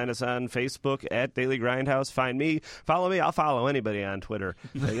Grindhouse. Find us on Facebook at Daily Grindhouse. Find me. Follow me. I'll follow anybody on Twitter.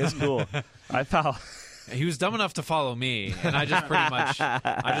 Like, it's cool. I follow... He was dumb enough to follow me, and I just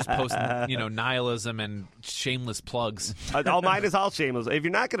post, nihilism and shameless plugs. Mine is all shameless. If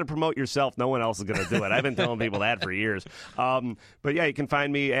you're not going to promote yourself, no one else is going to do it. I've been telling people that for years. But yeah, you can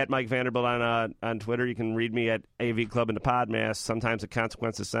find me at Mike Vanderbilt on Twitter. You can read me at AV Club in the Podmass, sometimes at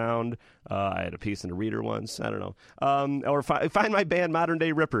Consequence of Sound. I had a piece in the Reader once. I don't know. Or find my band Modern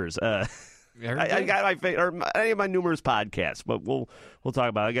Day Rippers. I got any of my numerous podcasts, but we'll talk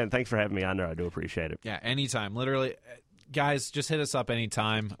about it. Again, thanks for having me on there. I do appreciate it. Yeah, anytime. Literally, guys, just hit us up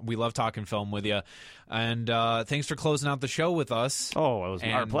anytime. We love talking film with you. And thanks for closing out the show with us. Oh, it was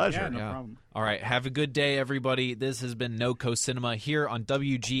our pleasure. Yeah, no problem. All right, have a good day, everybody. This has been No Coast Cinema here on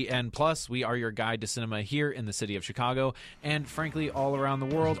WGN+. We are your guide to cinema here in the city of Chicago and, frankly, all around the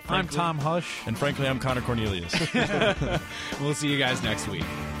world. I'm Tom Hush. And frankly, I'm Connor Cornelius. We'll see you guys next week.